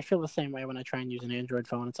 And I feel the same way when I try and use an Android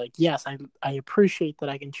phone. It's like, yes, I appreciate that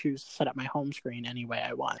I can choose to set up my home screen any way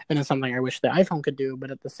I want, and it's something I wish the iPhone could do.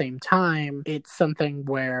 But at the same time, it's something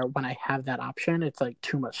where when I have that option, it's like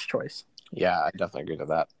too much choice. Yeah, I definitely agree with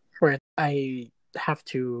that. Where I have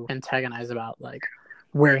to antagonize about like,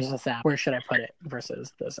 where is this app? Where should I put it?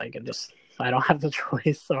 Versus this, I don't have the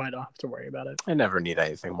choice, so I don't have to worry about it. I never need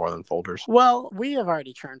anything more than folders. Well, we have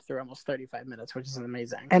already churned through almost 35 minutes, which is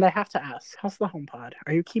amazing. And I have to ask, how's the HomePod?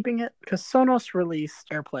 Are you keeping it? Because Sonos released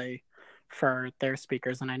AirPlay for their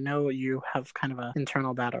speakers, and I know you have kind of an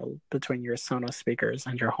internal battle between your Sonos speakers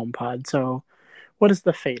and your HomePod. So what is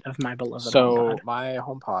the fate of my beloved HomePod? So my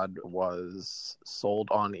HomePod was sold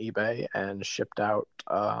on eBay and shipped out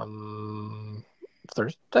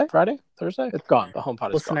Thursday? It's gone. The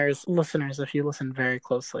HomePod is gone. Listeners, if you listen very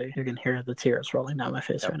closely, you can hear the tears rolling down my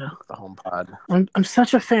face right now. The HomePod. I'm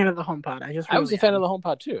such a fan of the HomePod. I was a fan of the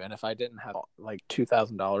HomePod too, and if I didn't have like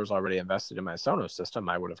 $2,000 already invested in my Sonos system,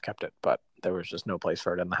 I would have kept it. But there was just no place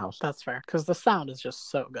for it in the house. That's fair, because the sound is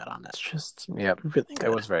just so good on it. It's just really good.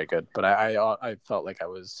 It was very good, but I felt like I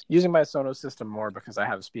was using my Sonos system more because I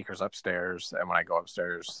have speakers upstairs, and when I go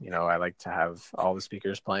upstairs, I like to have all the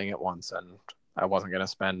speakers playing at once, and I wasn't going to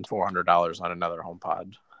spend $400 on another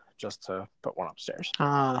HomePod just to put one upstairs.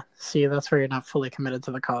 See, that's where you're not fully committed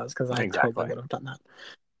to the cause, because I totally would have done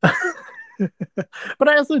that. But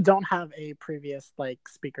I also don't have a previous like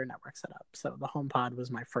speaker network set up, so the HomePod was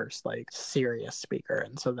my first like serious speaker,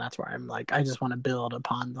 and so that's where I'm like, I just want to build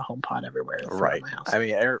upon the HomePod everywhere. Right. My house. I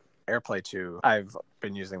mean, AirPlay 2, I've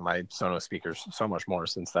been using my Sonos speakers so much more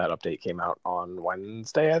since that update came out on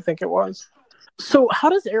Wednesday, I think it was. So how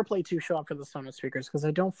does AirPlay 2 show up for the Sonos speakers? Because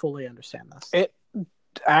I don't fully understand this. It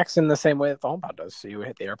acts in the same way that the HomePod does. So you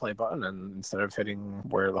hit the AirPlay button, and instead of hitting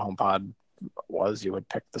where the HomePod was, you would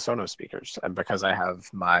pick the Sonos speakers. And because I have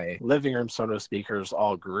my living room Sonos speakers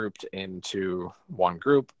all grouped into one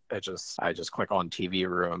group, I just click on TV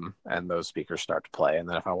room and those speakers start to play. And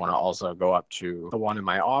then if I want to also go up to the one in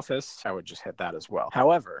my office, I would just hit that as well.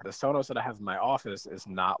 However, the Sonos that I have in my office is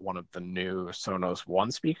not one of the new Sonos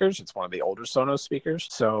One speakers. It's one of the older Sonos speakers.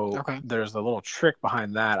 So there's a little trick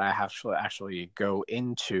behind that. I have to actually go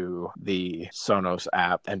into the Sonos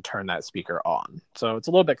app and turn that speaker on. So it's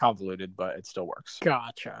a little bit convoluted, but it still works.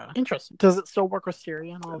 Gotcha. Interesting. Does it still work with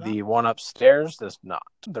Siri and all that? The one upstairs does not.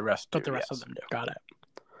 The rest do. But the rest of them do. Got it.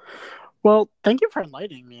 Well, thank you for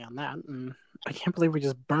enlightening me on that. And I can't believe we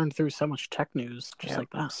just burned through so much tech news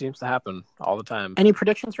like that. Seems to happen all the time. Any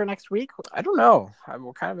predictions for next week? I don't know.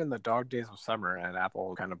 We're kind of in the dog days of summer, and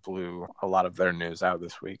Apple kind of blew a lot of their news out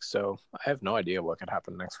this week. So I have no idea what could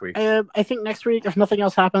happen next week. I think next week, if nothing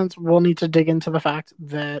else happens, we'll need to dig into the fact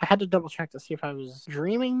that I had to double check to see if I was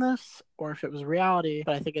dreaming this or if it was reality.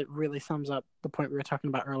 But I think it really sums up the point we were talking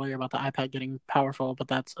about earlier about the iPad getting powerful. But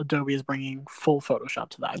that's Adobe is bringing full Photoshop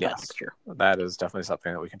to the iPad next year. That is definitely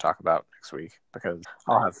something that we can talk about next week, because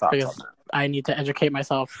I'll have thoughts on that. I need to educate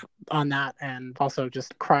myself on that, and also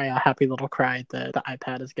just cry a happy little cry that the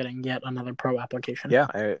iPad is getting yet another pro application. Yeah,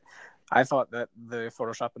 I thought that the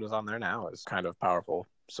Photoshop that is on there now is kind of powerful,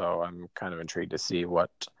 so I'm kind of intrigued to see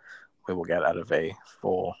what we will get out of a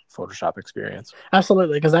full Photoshop experience.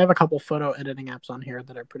 Absolutely, because I have a couple photo editing apps on here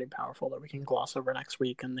that are pretty powerful that we can gloss over next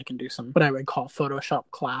week, and they can do some what I would call Photoshop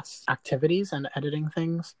class activities and editing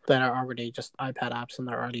things that are already just iPad apps, and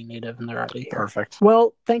they're already native and they're already here. Perfect.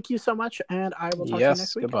 Well, thank you so much, and I will talk to you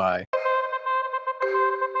next week. Goodbye.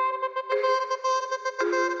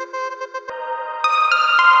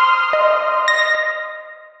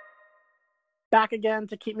 Back again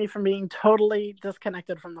to keep me from being totally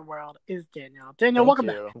disconnected from the world is Daniel. Daniel, welcome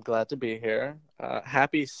back. I'm glad to be here.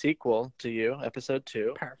 Happy sequel to you, episode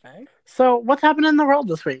 2. Perfect. So what's happening in the world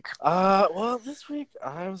this week? Well, this week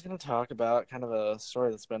I was going to talk about kind of a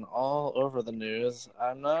story that's been all over the news.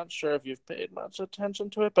 I'm not sure if you've paid much attention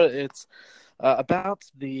to it, but it's about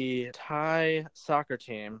the Thai soccer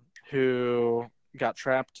team who got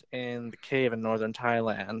trapped in the cave in northern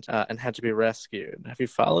Thailand and had to be rescued. Have you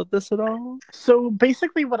followed this at all? So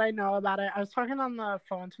basically what I know about it, I was talking on the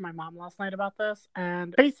phone to my mom last night about this,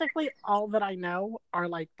 and basically all that I know are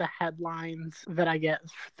like the headlines that I get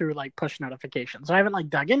through like push notifications. So I haven't like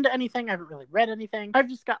dug into anything. I haven't really read anything. I've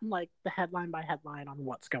just gotten like the headline by headline on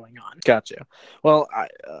what's going on. Gotcha. Well,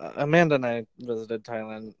 Amanda and I visited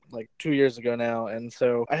Thailand like 2 years ago now, and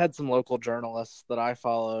so I had some local journalists that I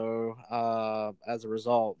follow. As a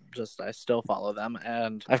result, I still follow them,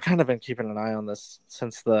 and I've kind of been keeping an eye on this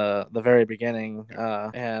since the very beginning,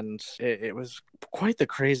 and it was quite the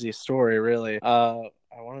crazy story, really.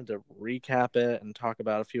 I wanted to recap it and talk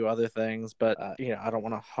about a few other things, but I don't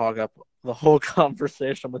want to hog up the whole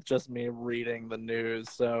conversation with just me reading the news,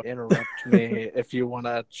 so interrupt me if you want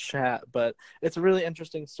to chat, but it's a really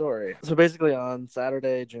interesting story. So basically on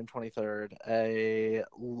Saturday, June 23rd, a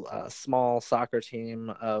small soccer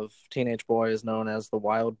team of teenage boys known as the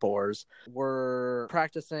Wild Boars were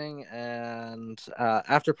practicing, and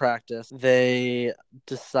after practice, they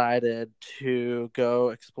decided to go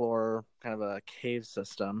explore kind of a cave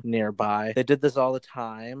system nearby. They did this all the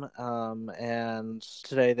time, and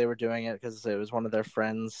today they were doing it because it was one of their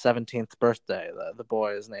friends' 17th birthday. The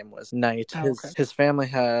boy's name was Knight. His family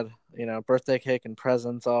had birthday cake and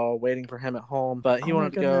presents all waiting for him at home, but he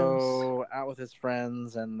wanted to go out with his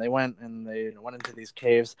friends, and they went into these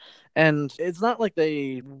caves. And it's not like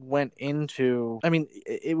they went into, I mean,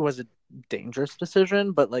 it was a dangerous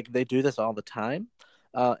decision, but like they do this all the time.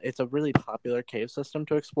 It's a really popular cave system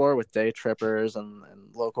to explore with day trippers and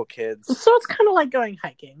local kids. So it's kind of like going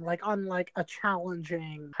hiking, like on like a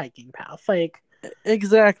challenging hiking path. Like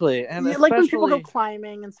exactly, and like when people go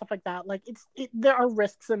climbing and stuff like that, like there are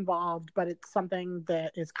risks involved, but it's something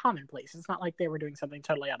that is commonplace. It's not like they were doing something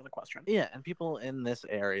totally out of the question. Yeah, and people in this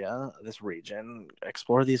area, this region,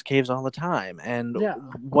 explore these caves all the time. And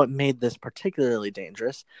what made this particularly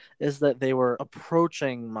dangerous is that they were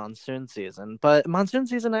approaching monsoon season, but monsoon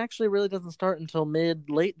season actually really doesn't start until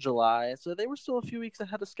late July, so they were still a few weeks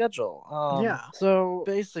ahead of schedule. So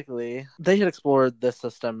basically, they had explored this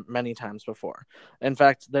system many times before. In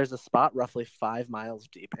fact, there's a spot roughly 5 miles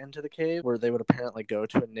deep into the cave where they would apparently go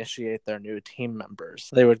to initiate their new team members.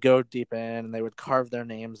 They would go deep in and they would carve their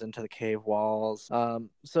names into the cave walls.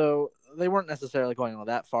 So they weren't necessarily going all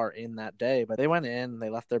that far in that day, but they went in, they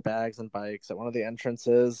left their bags and bikes at one of the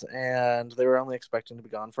entrances, and they were only expecting to be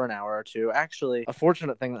gone for an hour or two. Actually, a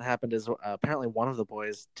fortunate thing that happened is apparently one of the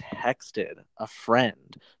boys texted a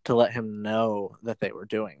friend to let him know that they were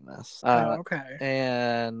doing this.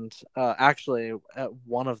 And actually,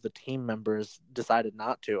 one of the team members decided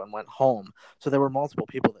not to and went home. So there were multiple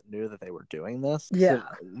people that knew that they were doing this. Yeah.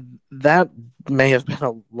 So that may have been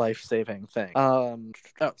a life-saving thing.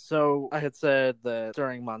 So I had said that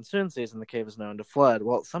during monsoon season, the cave is known to flood.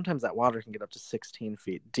 Well, sometimes that water can get up to 16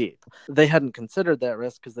 feet deep. They hadn't considered that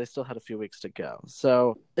risk because they still had a few weeks to go.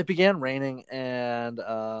 So it began raining, and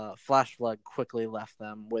flash flood quickly left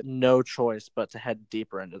them with no choice but to head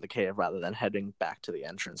deeper into the cave rather than heading back to the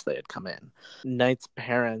entrance they had come in. Knight's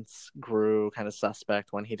parents grew kind of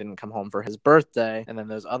suspect when he didn't come home for his birthday, and then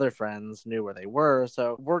those other friends knew where they were.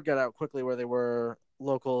 So word got out quickly where they were.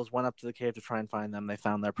 Locals went up to the cave to try and find them. They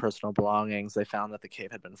found their personal belongings. They found that the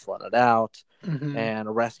cave had been flooded out, and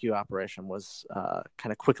a rescue operation was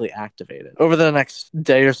kind of quickly activated. Over the next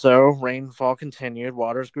day or so, rainfall continued.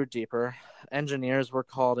 Waters grew deeper. Engineers were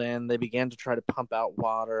called in. They began to try to pump out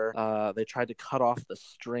water. They tried to cut off the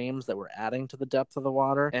streams that were adding to the depth of the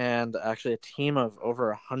water. And actually, a team of over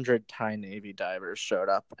 100 Thai Navy divers showed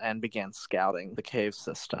up and began scouting the cave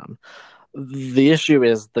system. The issue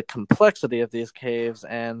is the complexity of these caves,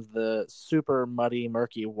 and the super muddy,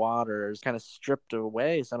 murky waters kind of stripped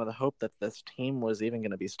away some of the hope that this team was even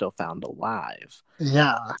going to be still found alive.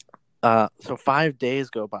 Yeah. So 5 days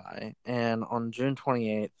go by, and on June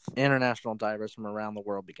 28th, international divers from around the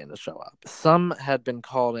world began to show up. Some had been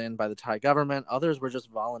called in by the Thai government. Others were just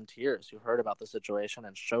volunteers who heard about the situation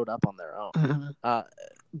and showed up on their own.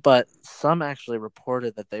 But some actually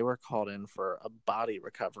reported that they were called in for a body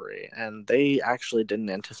recovery, and they actually didn't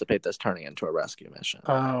anticipate this turning into a rescue mission.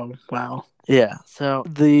 Oh, wow. Yeah, so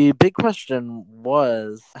the big question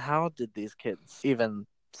was, how did these kids even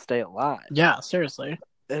stay alive? Yeah, seriously.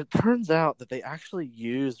 It turns out that they actually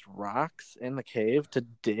used rocks in the cave to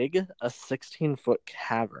dig a 16-foot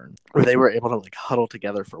cavern where they were able to huddle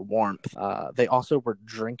together for warmth. They also were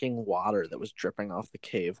drinking water that was dripping off the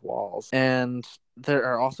cave walls. And there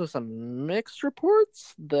are also some mixed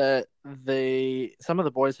reports that some of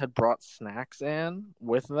the boys had brought snacks in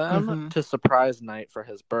with them to surprise Knight for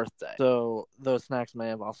his birthday. So those snacks may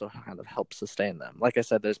have also kind of helped sustain them. Like I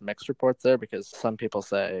said, there's mixed reports there because some people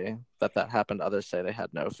say that happened. Others say they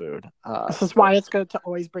had no food. This is why it's good to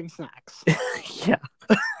always bring snacks. Yeah.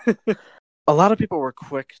 A lot of people were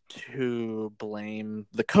quick to blame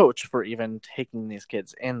the coach for even taking these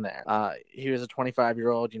kids in there. He was a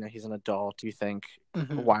 25-year-old, he's an adult. You think,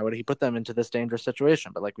 why would he put them into this dangerous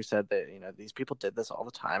situation? But like we said, these people did this all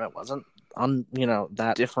the time. It wasn't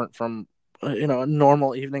that different from a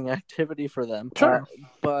normal evening activity for them. Sure.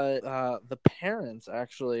 But the parents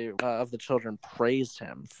actually of the children praised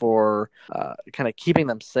him for kind of keeping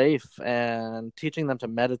them safe and teaching them to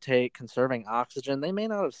meditate, conserving oxygen. They may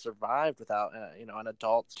not have survived without an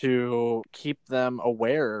adult to keep them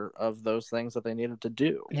aware of those things that they needed to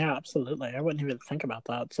do. Yeah, absolutely. I wouldn't even think about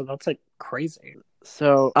that. So that's like crazy.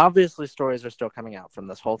 So obviously stories are still coming out from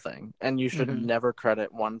this whole thing, and you should never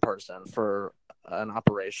credit one person for an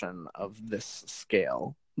operation of this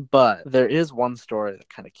scale. But there is one story that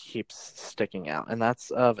kind of keeps sticking out, and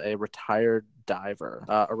that's of a retired diver,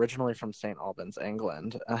 originally from St. Albans,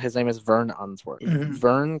 England. His name is Vern Unsworth.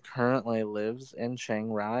 Vern currently lives in Chiang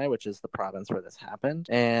Rai, which is the province where this happened,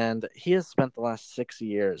 and he has spent the last 6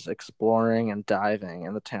 years exploring and diving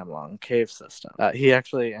in the Tam Long cave system. He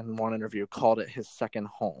actually, in one interview, called it his second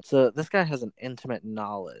home. So this guy has an intimate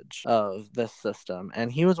knowledge of this system,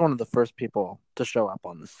 and he was one of the first people to show up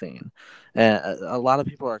on the scene. And a lot of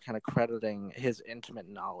people are kind of crediting his intimate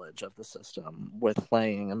knowledge of the system with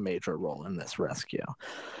playing a major role in this rescue.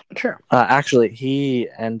 Sure. Actually, he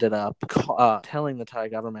ended up telling the Thai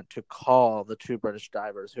government to call the 2 British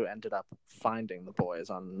divers who ended up finding the boys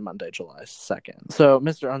on Monday, July 2nd. So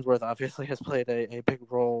Mr. Unsworth obviously has played a big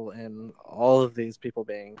role in all of these people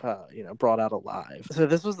being brought out alive. So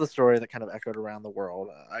this was the story that kind of echoed around the world.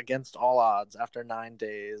 Against all odds, after 9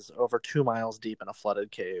 days, over 2 miles deep in a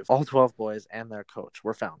flooded cave, all 12 boys and their coach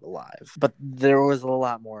were found alive. But there was a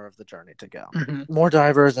lot more of the journey to go. More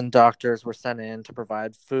divers and doctors were sent in to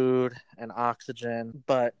provide food and oxygen,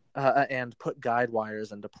 but and put guide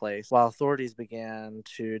wires into place while authorities began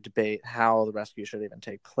to debate how the rescue should even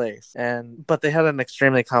take place. But they had an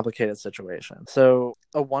extremely complicated situation. So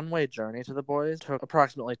a one-way journey to the boys took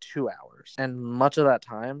approximately 2 hours, and much of that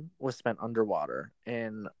time was spent underwater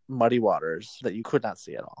in muddy waters that you could not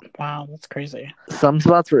see at all. Wow, that's crazy. Some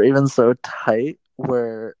spots were even so tight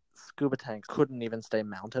where scuba tanks couldn't even stay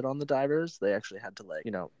mounted on the divers. They actually had to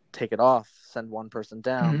take it off, send one person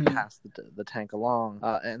down, pass the tank along.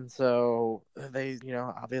 And so they,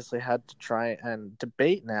 obviously had to try and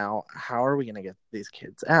debate now, how are we going to get these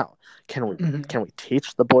kids out? Can we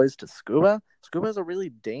teach the boys to scuba? Scuba is a really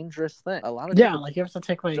dangerous thing. A lot of you have to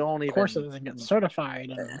take courses and get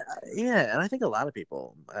certified. And I think a lot of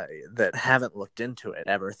people that haven't looked into it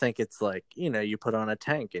ever think it's like, you put on a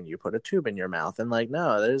tank and you put a tube in your mouth, and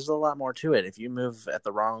no, there's a lot more to it. If you move at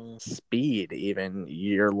the wrong speed, even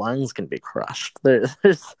your lungs can be crushed.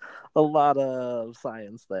 There's a lot of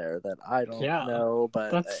science there that I don't know,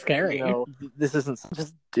 but that's scary. This isn't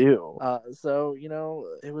just do. So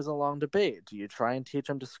it was a long debate. Do you try and teach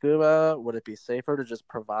them to scuba? Would it be safer to just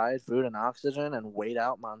provide food and oxygen and wait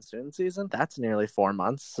out monsoon season? That's nearly 4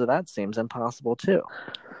 months, so that seems impossible too.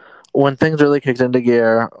 When things really kicked into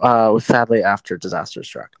gear was sadly after disaster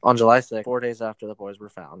struck. On July 6th, 4 days after the boys were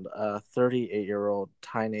found, a 38-year-old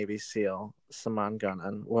Thai Navy SEAL, Saman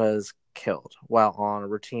Gunnan, was killed while on a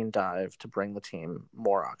routine dive to bring the team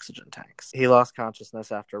more oxygen tanks. He lost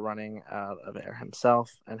consciousness after running out of air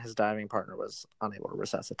himself, and his diving partner was unable to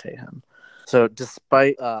resuscitate him. So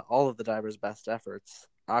despite all of the divers' best efforts,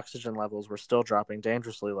 oxygen levels were still dropping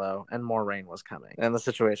dangerously low, and more rain was coming, and the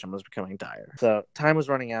situation was becoming dire. So time was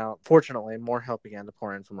running out. Fortunately, more help began to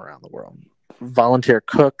pour in from around the world. Volunteer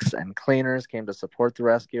cooks and cleaners came to support the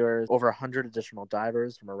rescuers. Over 100 additional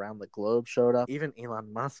divers from around the globe showed up. Even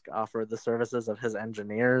Elon Musk offered the services of his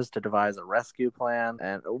engineers to devise a rescue plan,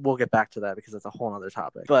 and we'll get back to that because it's a whole other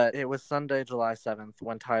topic. But it was Sunday, July 7th,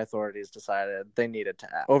 when Thai authorities decided they needed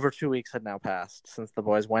to act. Over 2 weeks had now passed since the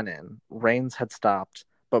boys went in. Rains had stopped,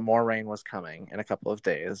 but more rain was coming in a couple of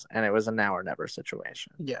days, and it was a now or never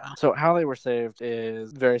situation. Yeah. So how they were saved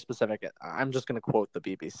is very specific. I'm just going to quote the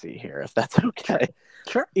BBC here, if that's okay.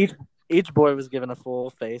 Sure. Each boy was given a full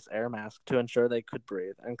face air mask to ensure they could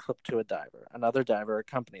breathe and clipped to a diver. Another diver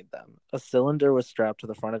accompanied them. A cylinder was strapped to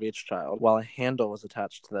the front of each child, while a handle was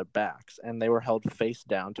attached to their backs, and they were held face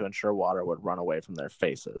down to ensure water would run away from their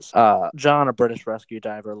faces. John, a British rescue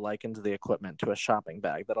diver, likened the equipment to a shopping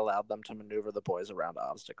bag that allowed them to maneuver the boys around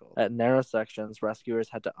obstacles. At narrow sections, rescuers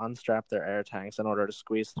had to unstrap their air tanks in order to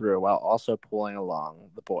squeeze through while also pulling along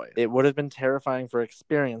the boys. It would have been terrifying for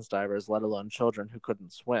experienced divers, let alone children who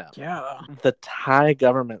couldn't swim. Yeah. The Thai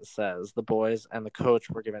government says the boys and the coach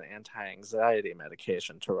were given anti-anxiety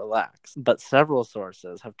medication to relax, but several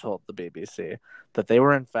sources have told the BBC that they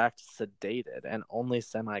were in fact sedated and only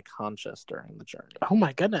semi-conscious during the journey. Oh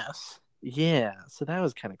my goodness. Yeah, so that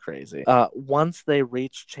was kind of crazy. Once they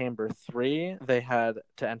reached Chamber 3, they had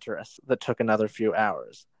to enter that took another few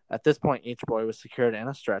hours. At this point, each boy was secured in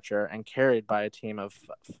a stretcher and carried by a team of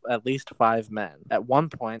at least 5 men. At one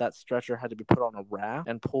point, that stretcher had to be put on a raft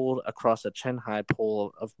and pulled across a chin-high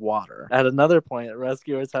pool of water. At another point,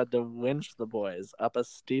 rescuers had to winch the boys up a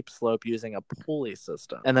steep slope using a pulley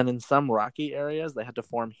system. And then in some rocky areas, they had to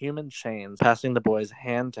form human chains, passing the boys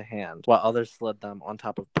hand to hand, while others slid them on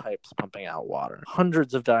top of pipes pumping out water.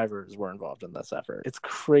 Hundreds of divers were involved in this effort. It's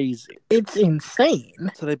crazy. It's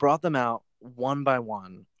insane. So they brought them out one by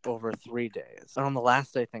one over 3 days. And on the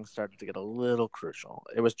last day, things started to get a little crucial.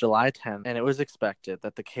 It was July 10th, and it was expected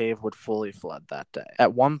that the cave would fully flood that day.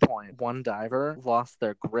 At one point, one diver lost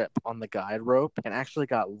their grip on the guide rope and actually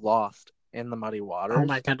got lost in the muddy waters. Oh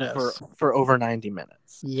my goodness. For over 90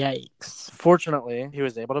 minutes. Yikes. Fortunately, he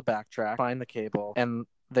was able to backtrack, find the cable, and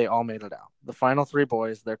they all made it out. The final 3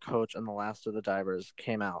 boys, their coach, and the last of the divers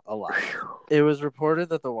came out alive. It was reported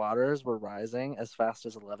that the waters were rising as fast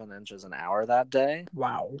as 11 inches an hour that day.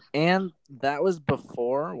 Wow. And that was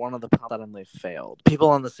before one of the pumps suddenly failed. People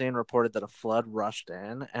on the scene reported that a flood rushed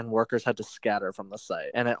in and workers had to scatter from the site.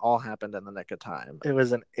 And it all happened in the nick of time. It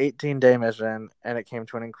was an 18-day mission, and it came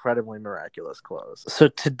to an incredibly miraculous close. So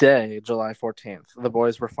today, July 14th, the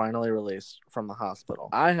boys were finally released from the hospital.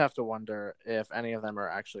 I have to wonder if any of them are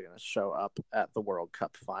actually going to show up at the World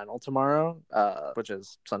Cup final tomorrow, which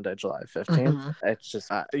is Sunday, July 15th. Mm-hmm. It's just,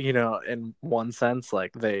 in one sense,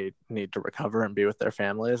 like, they need to recover and be with their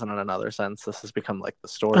families, and in another sense, this has become like the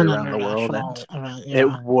story around the world. And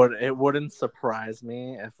it wouldn't surprise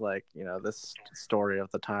me if, like, this story of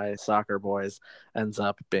the Thai soccer boys ends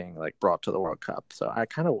up being like brought to the World Cup. So I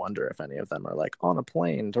kind of wonder if any of them are like on a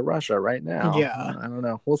plane to Russia right now. Yeah, I don't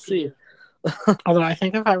know. We'll see. Although I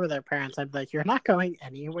think if I were their parents, I'd be like, "You're not going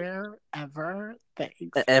anywhere ever, thanks."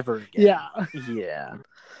 Ever again. Yeah.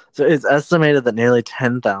 So it's estimated that nearly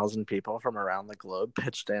 10,000 people from around the globe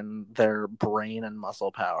pitched in their brain and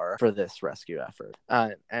muscle power for this rescue effort.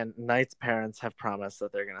 And Knight's parents have promised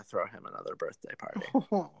that they're going to throw him another birthday party.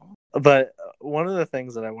 But one of the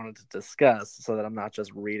things that I wanted to discuss, so that I'm not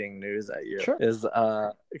just reading news at you, is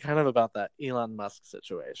kind of about that Elon Musk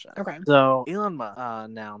situation. Okay. So Elon Musk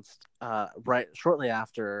announced right shortly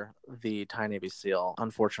after the Thai Navy SEAL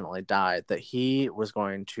unfortunately died that he was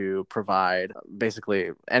going to provide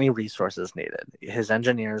basically any resources needed. His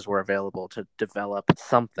engineers were available to develop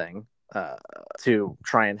something to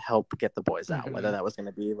try and help get the boys out. Whether that was going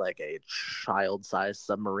to be like a child-sized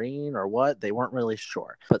submarine or what, they weren't really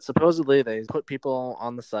sure. But supposedly they put people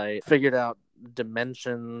on the site, figured out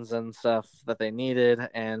dimensions and stuff that they needed,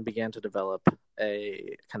 and began to develop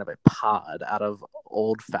a kind of a pod out of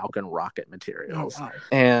old Falcon rocket materials. Oh, wow.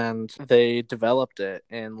 And they developed it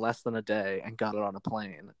in less than a day and got it on a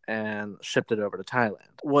plane and shipped it over to Thailand.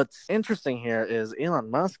 What's interesting here is Elon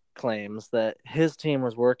Musk claims that his team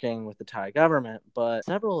was working with the Thai government, but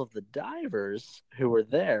several of the divers who were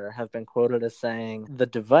there have been quoted as saying the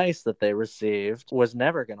device that they received was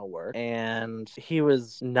never going to work, and he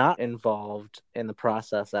was not involved in the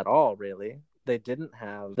process at all, really. They didn't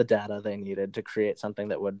have the data they needed to create something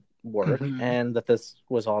that would work, and that this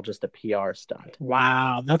was all just a PR stunt.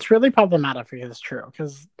 Wow, that's really problematic if it's true,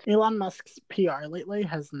 because Elon Musk's PR lately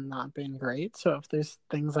has not been great. So if there's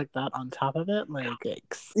things like that on top of it, like,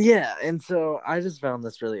 yikes. Yeah, and so I just found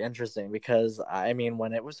this really interesting because, I mean,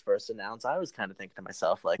 when it was first announced, I was kind of thinking to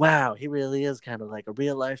myself, like, wow, he really is kind of like a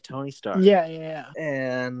real-life Tony Stark. Yeah.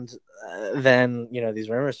 And then,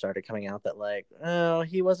 these rumors started coming out that, like, oh,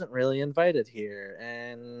 he wasn't really invited here,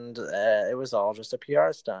 and it was all just a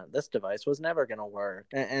PR stunt. This device was never going to work.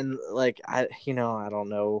 And like, I don't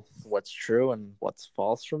know what's true and what's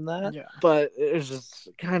false from that. Yeah. But it was just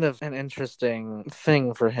kind of an interesting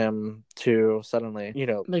thing for him to suddenly,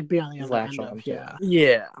 like be on the other latch end on of, to.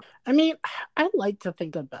 Yeah. I mean, I like to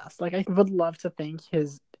think the best. Like, I would love to think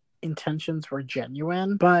his intentions were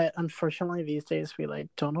genuine, but unfortunately these days we like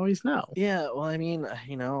don't always know. Yeah, well, I mean,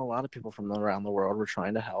 a lot of people from around the world were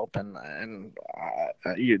trying to help, and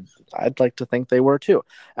I'd like to think they were too.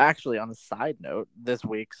 Actually, on a side note, this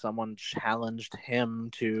week someone challenged him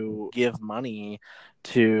to give money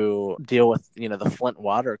to deal with the Flint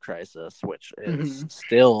water crisis, which is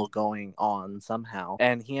still going on somehow,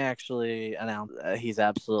 and he actually announced he's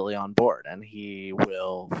absolutely on board, and he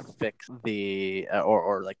will fix the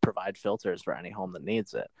or like provide filters for any home that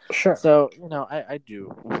needs it. Sure. So I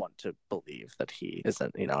do want to believe that he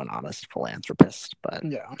isn't an honest philanthropist, but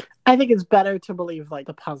yeah, I think it's better to believe like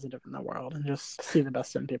the positive in the world and just see the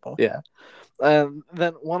best in people. Yeah.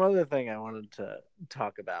 Then one other thing I wanted to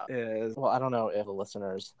talk about is, well, I don't know if the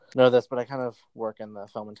listeners know this, but I kind of work in the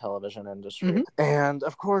film and television industry. And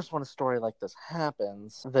of course, when a story like this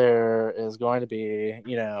happens, there is going to be,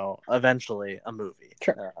 eventually a movie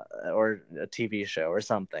or a TV show or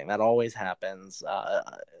something. That always happens,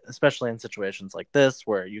 especially in situations like this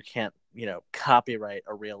where you can't, copyright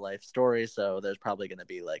a real life story. So there's probably going to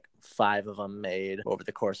be like 5 of them made over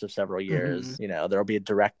the course of several years. There'll be a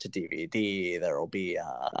direct to DVD. There will be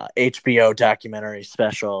a HBO documentary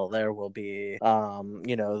special. There will be,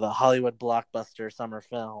 the Hollywood blockbuster summer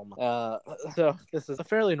film. So this is a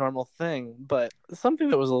fairly normal thing, but something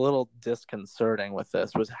that was a little disconcerting with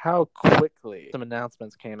this was how quickly some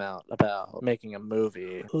announcements came out about making a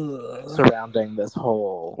movie surrounding this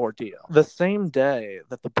whole ordeal. The same day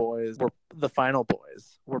that the final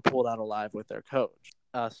boys were pulled out alive with their coach,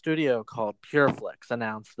 a studio called Pureflix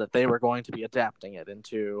announced that they were going to be adapting it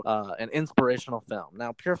into an inspirational film.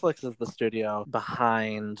 Now, Pureflix is the studio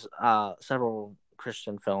behind several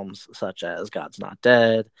Christian films such as God's Not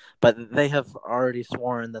Dead, but they have already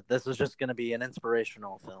sworn that this is just going to be an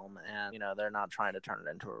inspirational film, and they're not trying to turn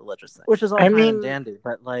it into a religious thing, which is all fine and dandy.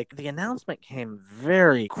 But like the announcement came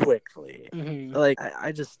very quickly. Like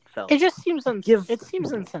I just felt it just seems it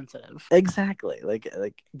seems insensitive. Exactly. Like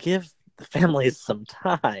give the families some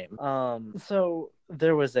time. So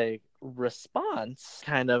there was a response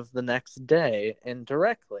kind of the next day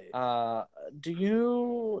indirectly. Do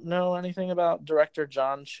you know anything about director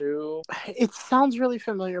John Chu? It sounds really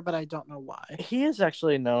familiar, but I don't know why. He is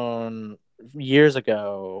actually known years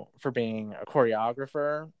ago for being a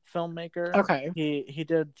choreographer, filmmaker. Okay. He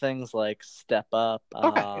did things like Step Up.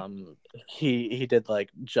 Okay. He did like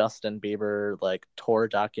Justin Bieber like tour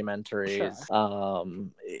documentaries.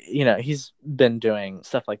 Sure. He's been doing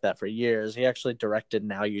stuff like that for years. He actually directed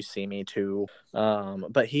Now You See Me too.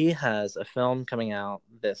 But he has a film coming out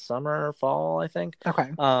this summer, fall, I think. Okay.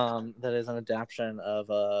 That is an adaptation of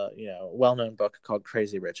a well-known book called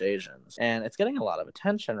Crazy Rich Asians, and it's getting a lot of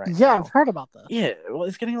attention right now. Yeah, I've heard about this. Yeah, well,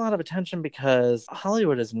 it's getting a lot of attention because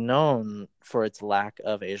Hollywood is known for its lack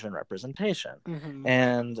of Asian representation,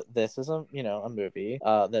 and this is a movie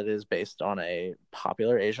that is based on a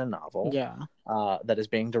popular Asian novel. Yeah. That is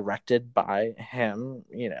being directed by him,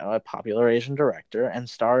 a popular Asian director, and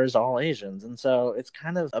stars all Asians, and so it's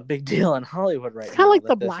kind of a big deal in Hollywood right now. It's kind of like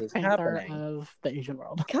the Black Panther of the Asian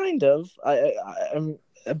world. Kind of.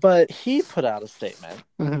 But he put out a statement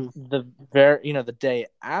the day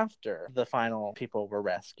after the final people were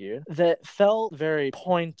rescued that felt very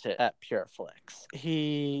pointed at Pureflix.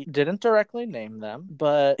 He didn't directly name them,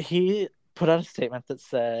 but he put out a statement that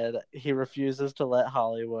said he refuses to let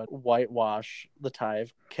Hollywood whitewash the Thai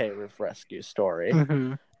K-Roof rescue story.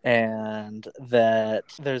 And that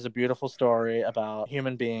there's a beautiful story about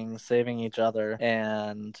human beings saving each other,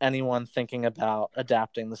 and anyone thinking about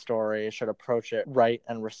adapting the story should approach it right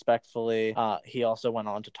and respectfully. He also went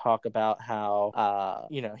on to talk about how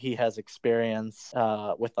he has experience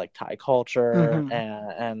with like Thai culture,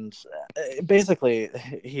 and basically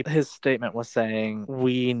his statement was saying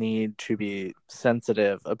we need to be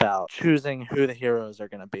sensitive about choosing who the heroes are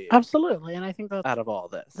going to be. Absolutely, and I think that's out of all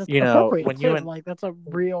this, that's when you like that's a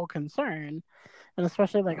real concern, and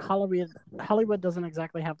especially like Hollywood doesn't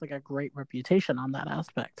exactly have like a great reputation on that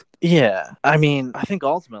aspect. Yeah, I mean, I think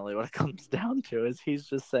ultimately what it comes down to is he's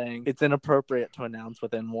just saying it's inappropriate to announce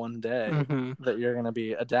within one day that you're going to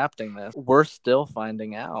be adapting this. We're still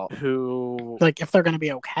finding out who, like, if they're going to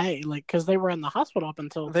be okay, like, because they were in the hospital up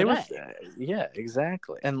until today. Yeah,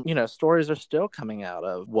 exactly. And stories are still coming out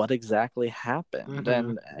of what exactly happened,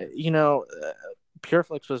 and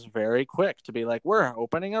Pureflix was very quick to be like, we're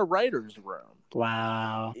opening a writer's room.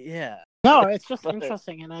 Wow. Yeah. No, it's just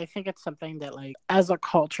interesting, and I think it's something that, like, as a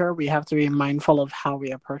culture, we have to be mindful of how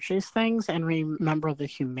we approach these things and remember the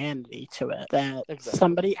humanity to it. That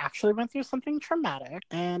somebody actually went through something traumatic,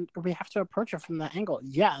 and we have to approach it from that angle.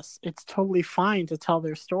 Yes, it's totally fine to tell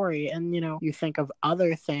their story, and, you know, you think of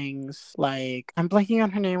other things, like, I'm blanking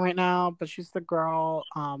on her name right now, but she's the girl,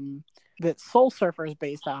 that Soul Surfer is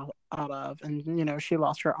based out of, and, you know, she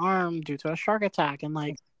lost her arm due to a shark attack, and,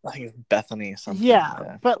 like, I think it's Bethany something.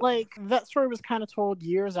 Yeah, but, like, that story was kind of told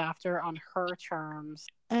years after on her terms,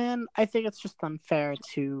 and I think it's just unfair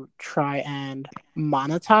to try and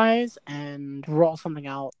monetize and roll something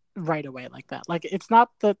out right away like that. Like, it's not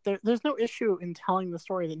that there's no issue in telling the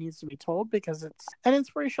story that needs to be told because it's an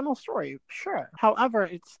inspirational story, sure. However,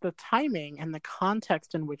 it's the timing and the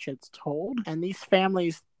context in which it's told, and these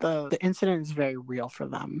families, the incident is very real for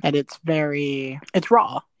them, and it's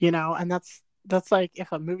raw, you know, and that's like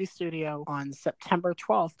if a movie studio on September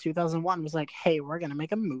 12th, 2001 was like, hey, we're going to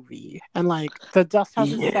make a movie. And, like, the dust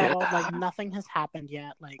hasn't settled. Like, nothing has happened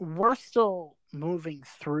yet. Like, we're still moving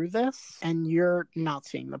through this, and you're not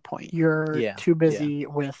seeing the point. You're too busy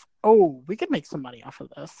with, oh, we could make some money off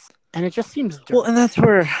of this. And it just seems dirty. Well, and that's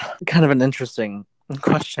where kind of an interesting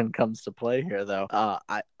question comes to play here, though.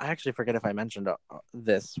 I actually forget if I mentioned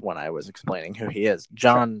this when I was explaining who he is.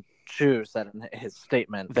 John Chu said in his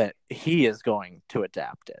statement that he is going to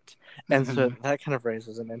adapt it, and so that kind of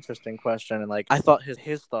raises an interesting question. And, like, I thought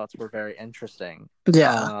his thoughts were very interesting.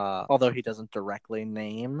 Although he doesn't directly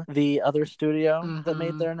name the other studio that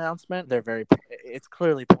made their announcement, it's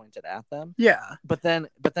clearly pointed at them. But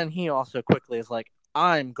then he also quickly is like,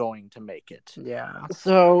 I'm going to make it.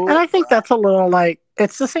 So, and I think that's a little, like,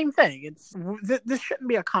 it's the same thing. This shouldn't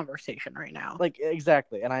be a conversation right now. Like,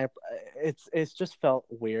 exactly. And it's just felt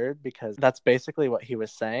weird because that's basically what he was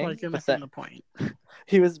saying. Like, you're missing the point.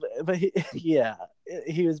 He was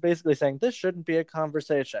basically saying this shouldn't be a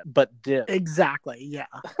conversation, but did. Exactly. Yeah.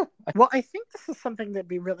 Well, I think this is something that'd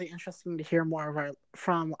be really interesting to hear more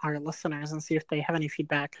from our listeners and see if they have any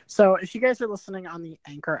feedback. So if you guys are listening on the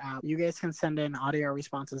Anchor app, you guys can send in audio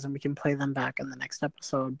responses and we can play them back in the next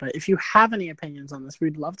episode. But if you have any opinions on this,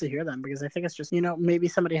 we'd love to hear them because I think it's just, you know, maybe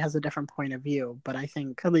somebody has a different point of view, but I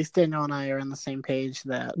think at least Daniel and I are on the same page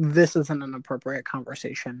that this isn't an appropriate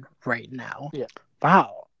conversation right now.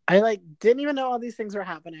 Wow. I didn't even know all these things were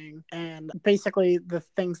happening, and basically the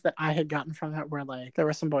things that I had gotten from it were like there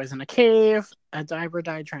were some boys in a cave, a diver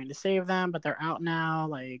died trying to save them, but they're out now,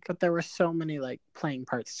 but there were so many playing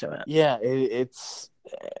parts to it. It's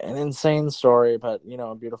an insane story, but, you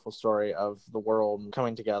know, a beautiful story of the world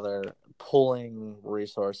coming together, pulling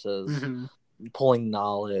resources, pulling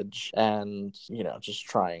knowledge, and, you know, just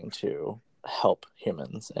trying to help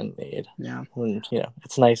humans in need. And, you know,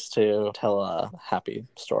 it's nice to tell a happy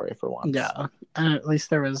story for once. And at least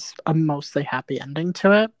there was a mostly happy ending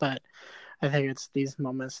to it, but I think it's these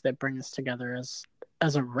moments that bring us together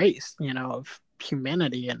as a race, you know, of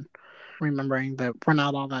humanity, and remembering that we're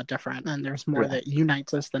not all that different and there's more that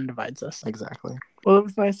unites us than divides us. Exactly. Well, it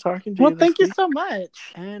was nice talking to you. Well, thank you so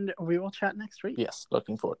much. And we will chat next week. Yes,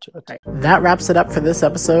 looking forward to it. That wraps it up for this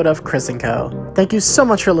episode of Chris & Co. Thank you so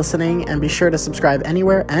much for listening, and be sure to subscribe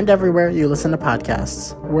anywhere and everywhere you listen to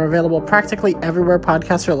podcasts. We're available practically everywhere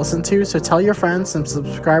podcasts are listened to, so tell your friends, and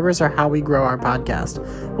subscribers are how we grow our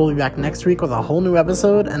podcast. We'll be back next week with a whole new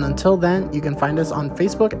episode, and until then, you can find us on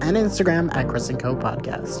Facebook and Instagram at Chris & Co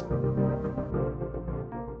Podcast.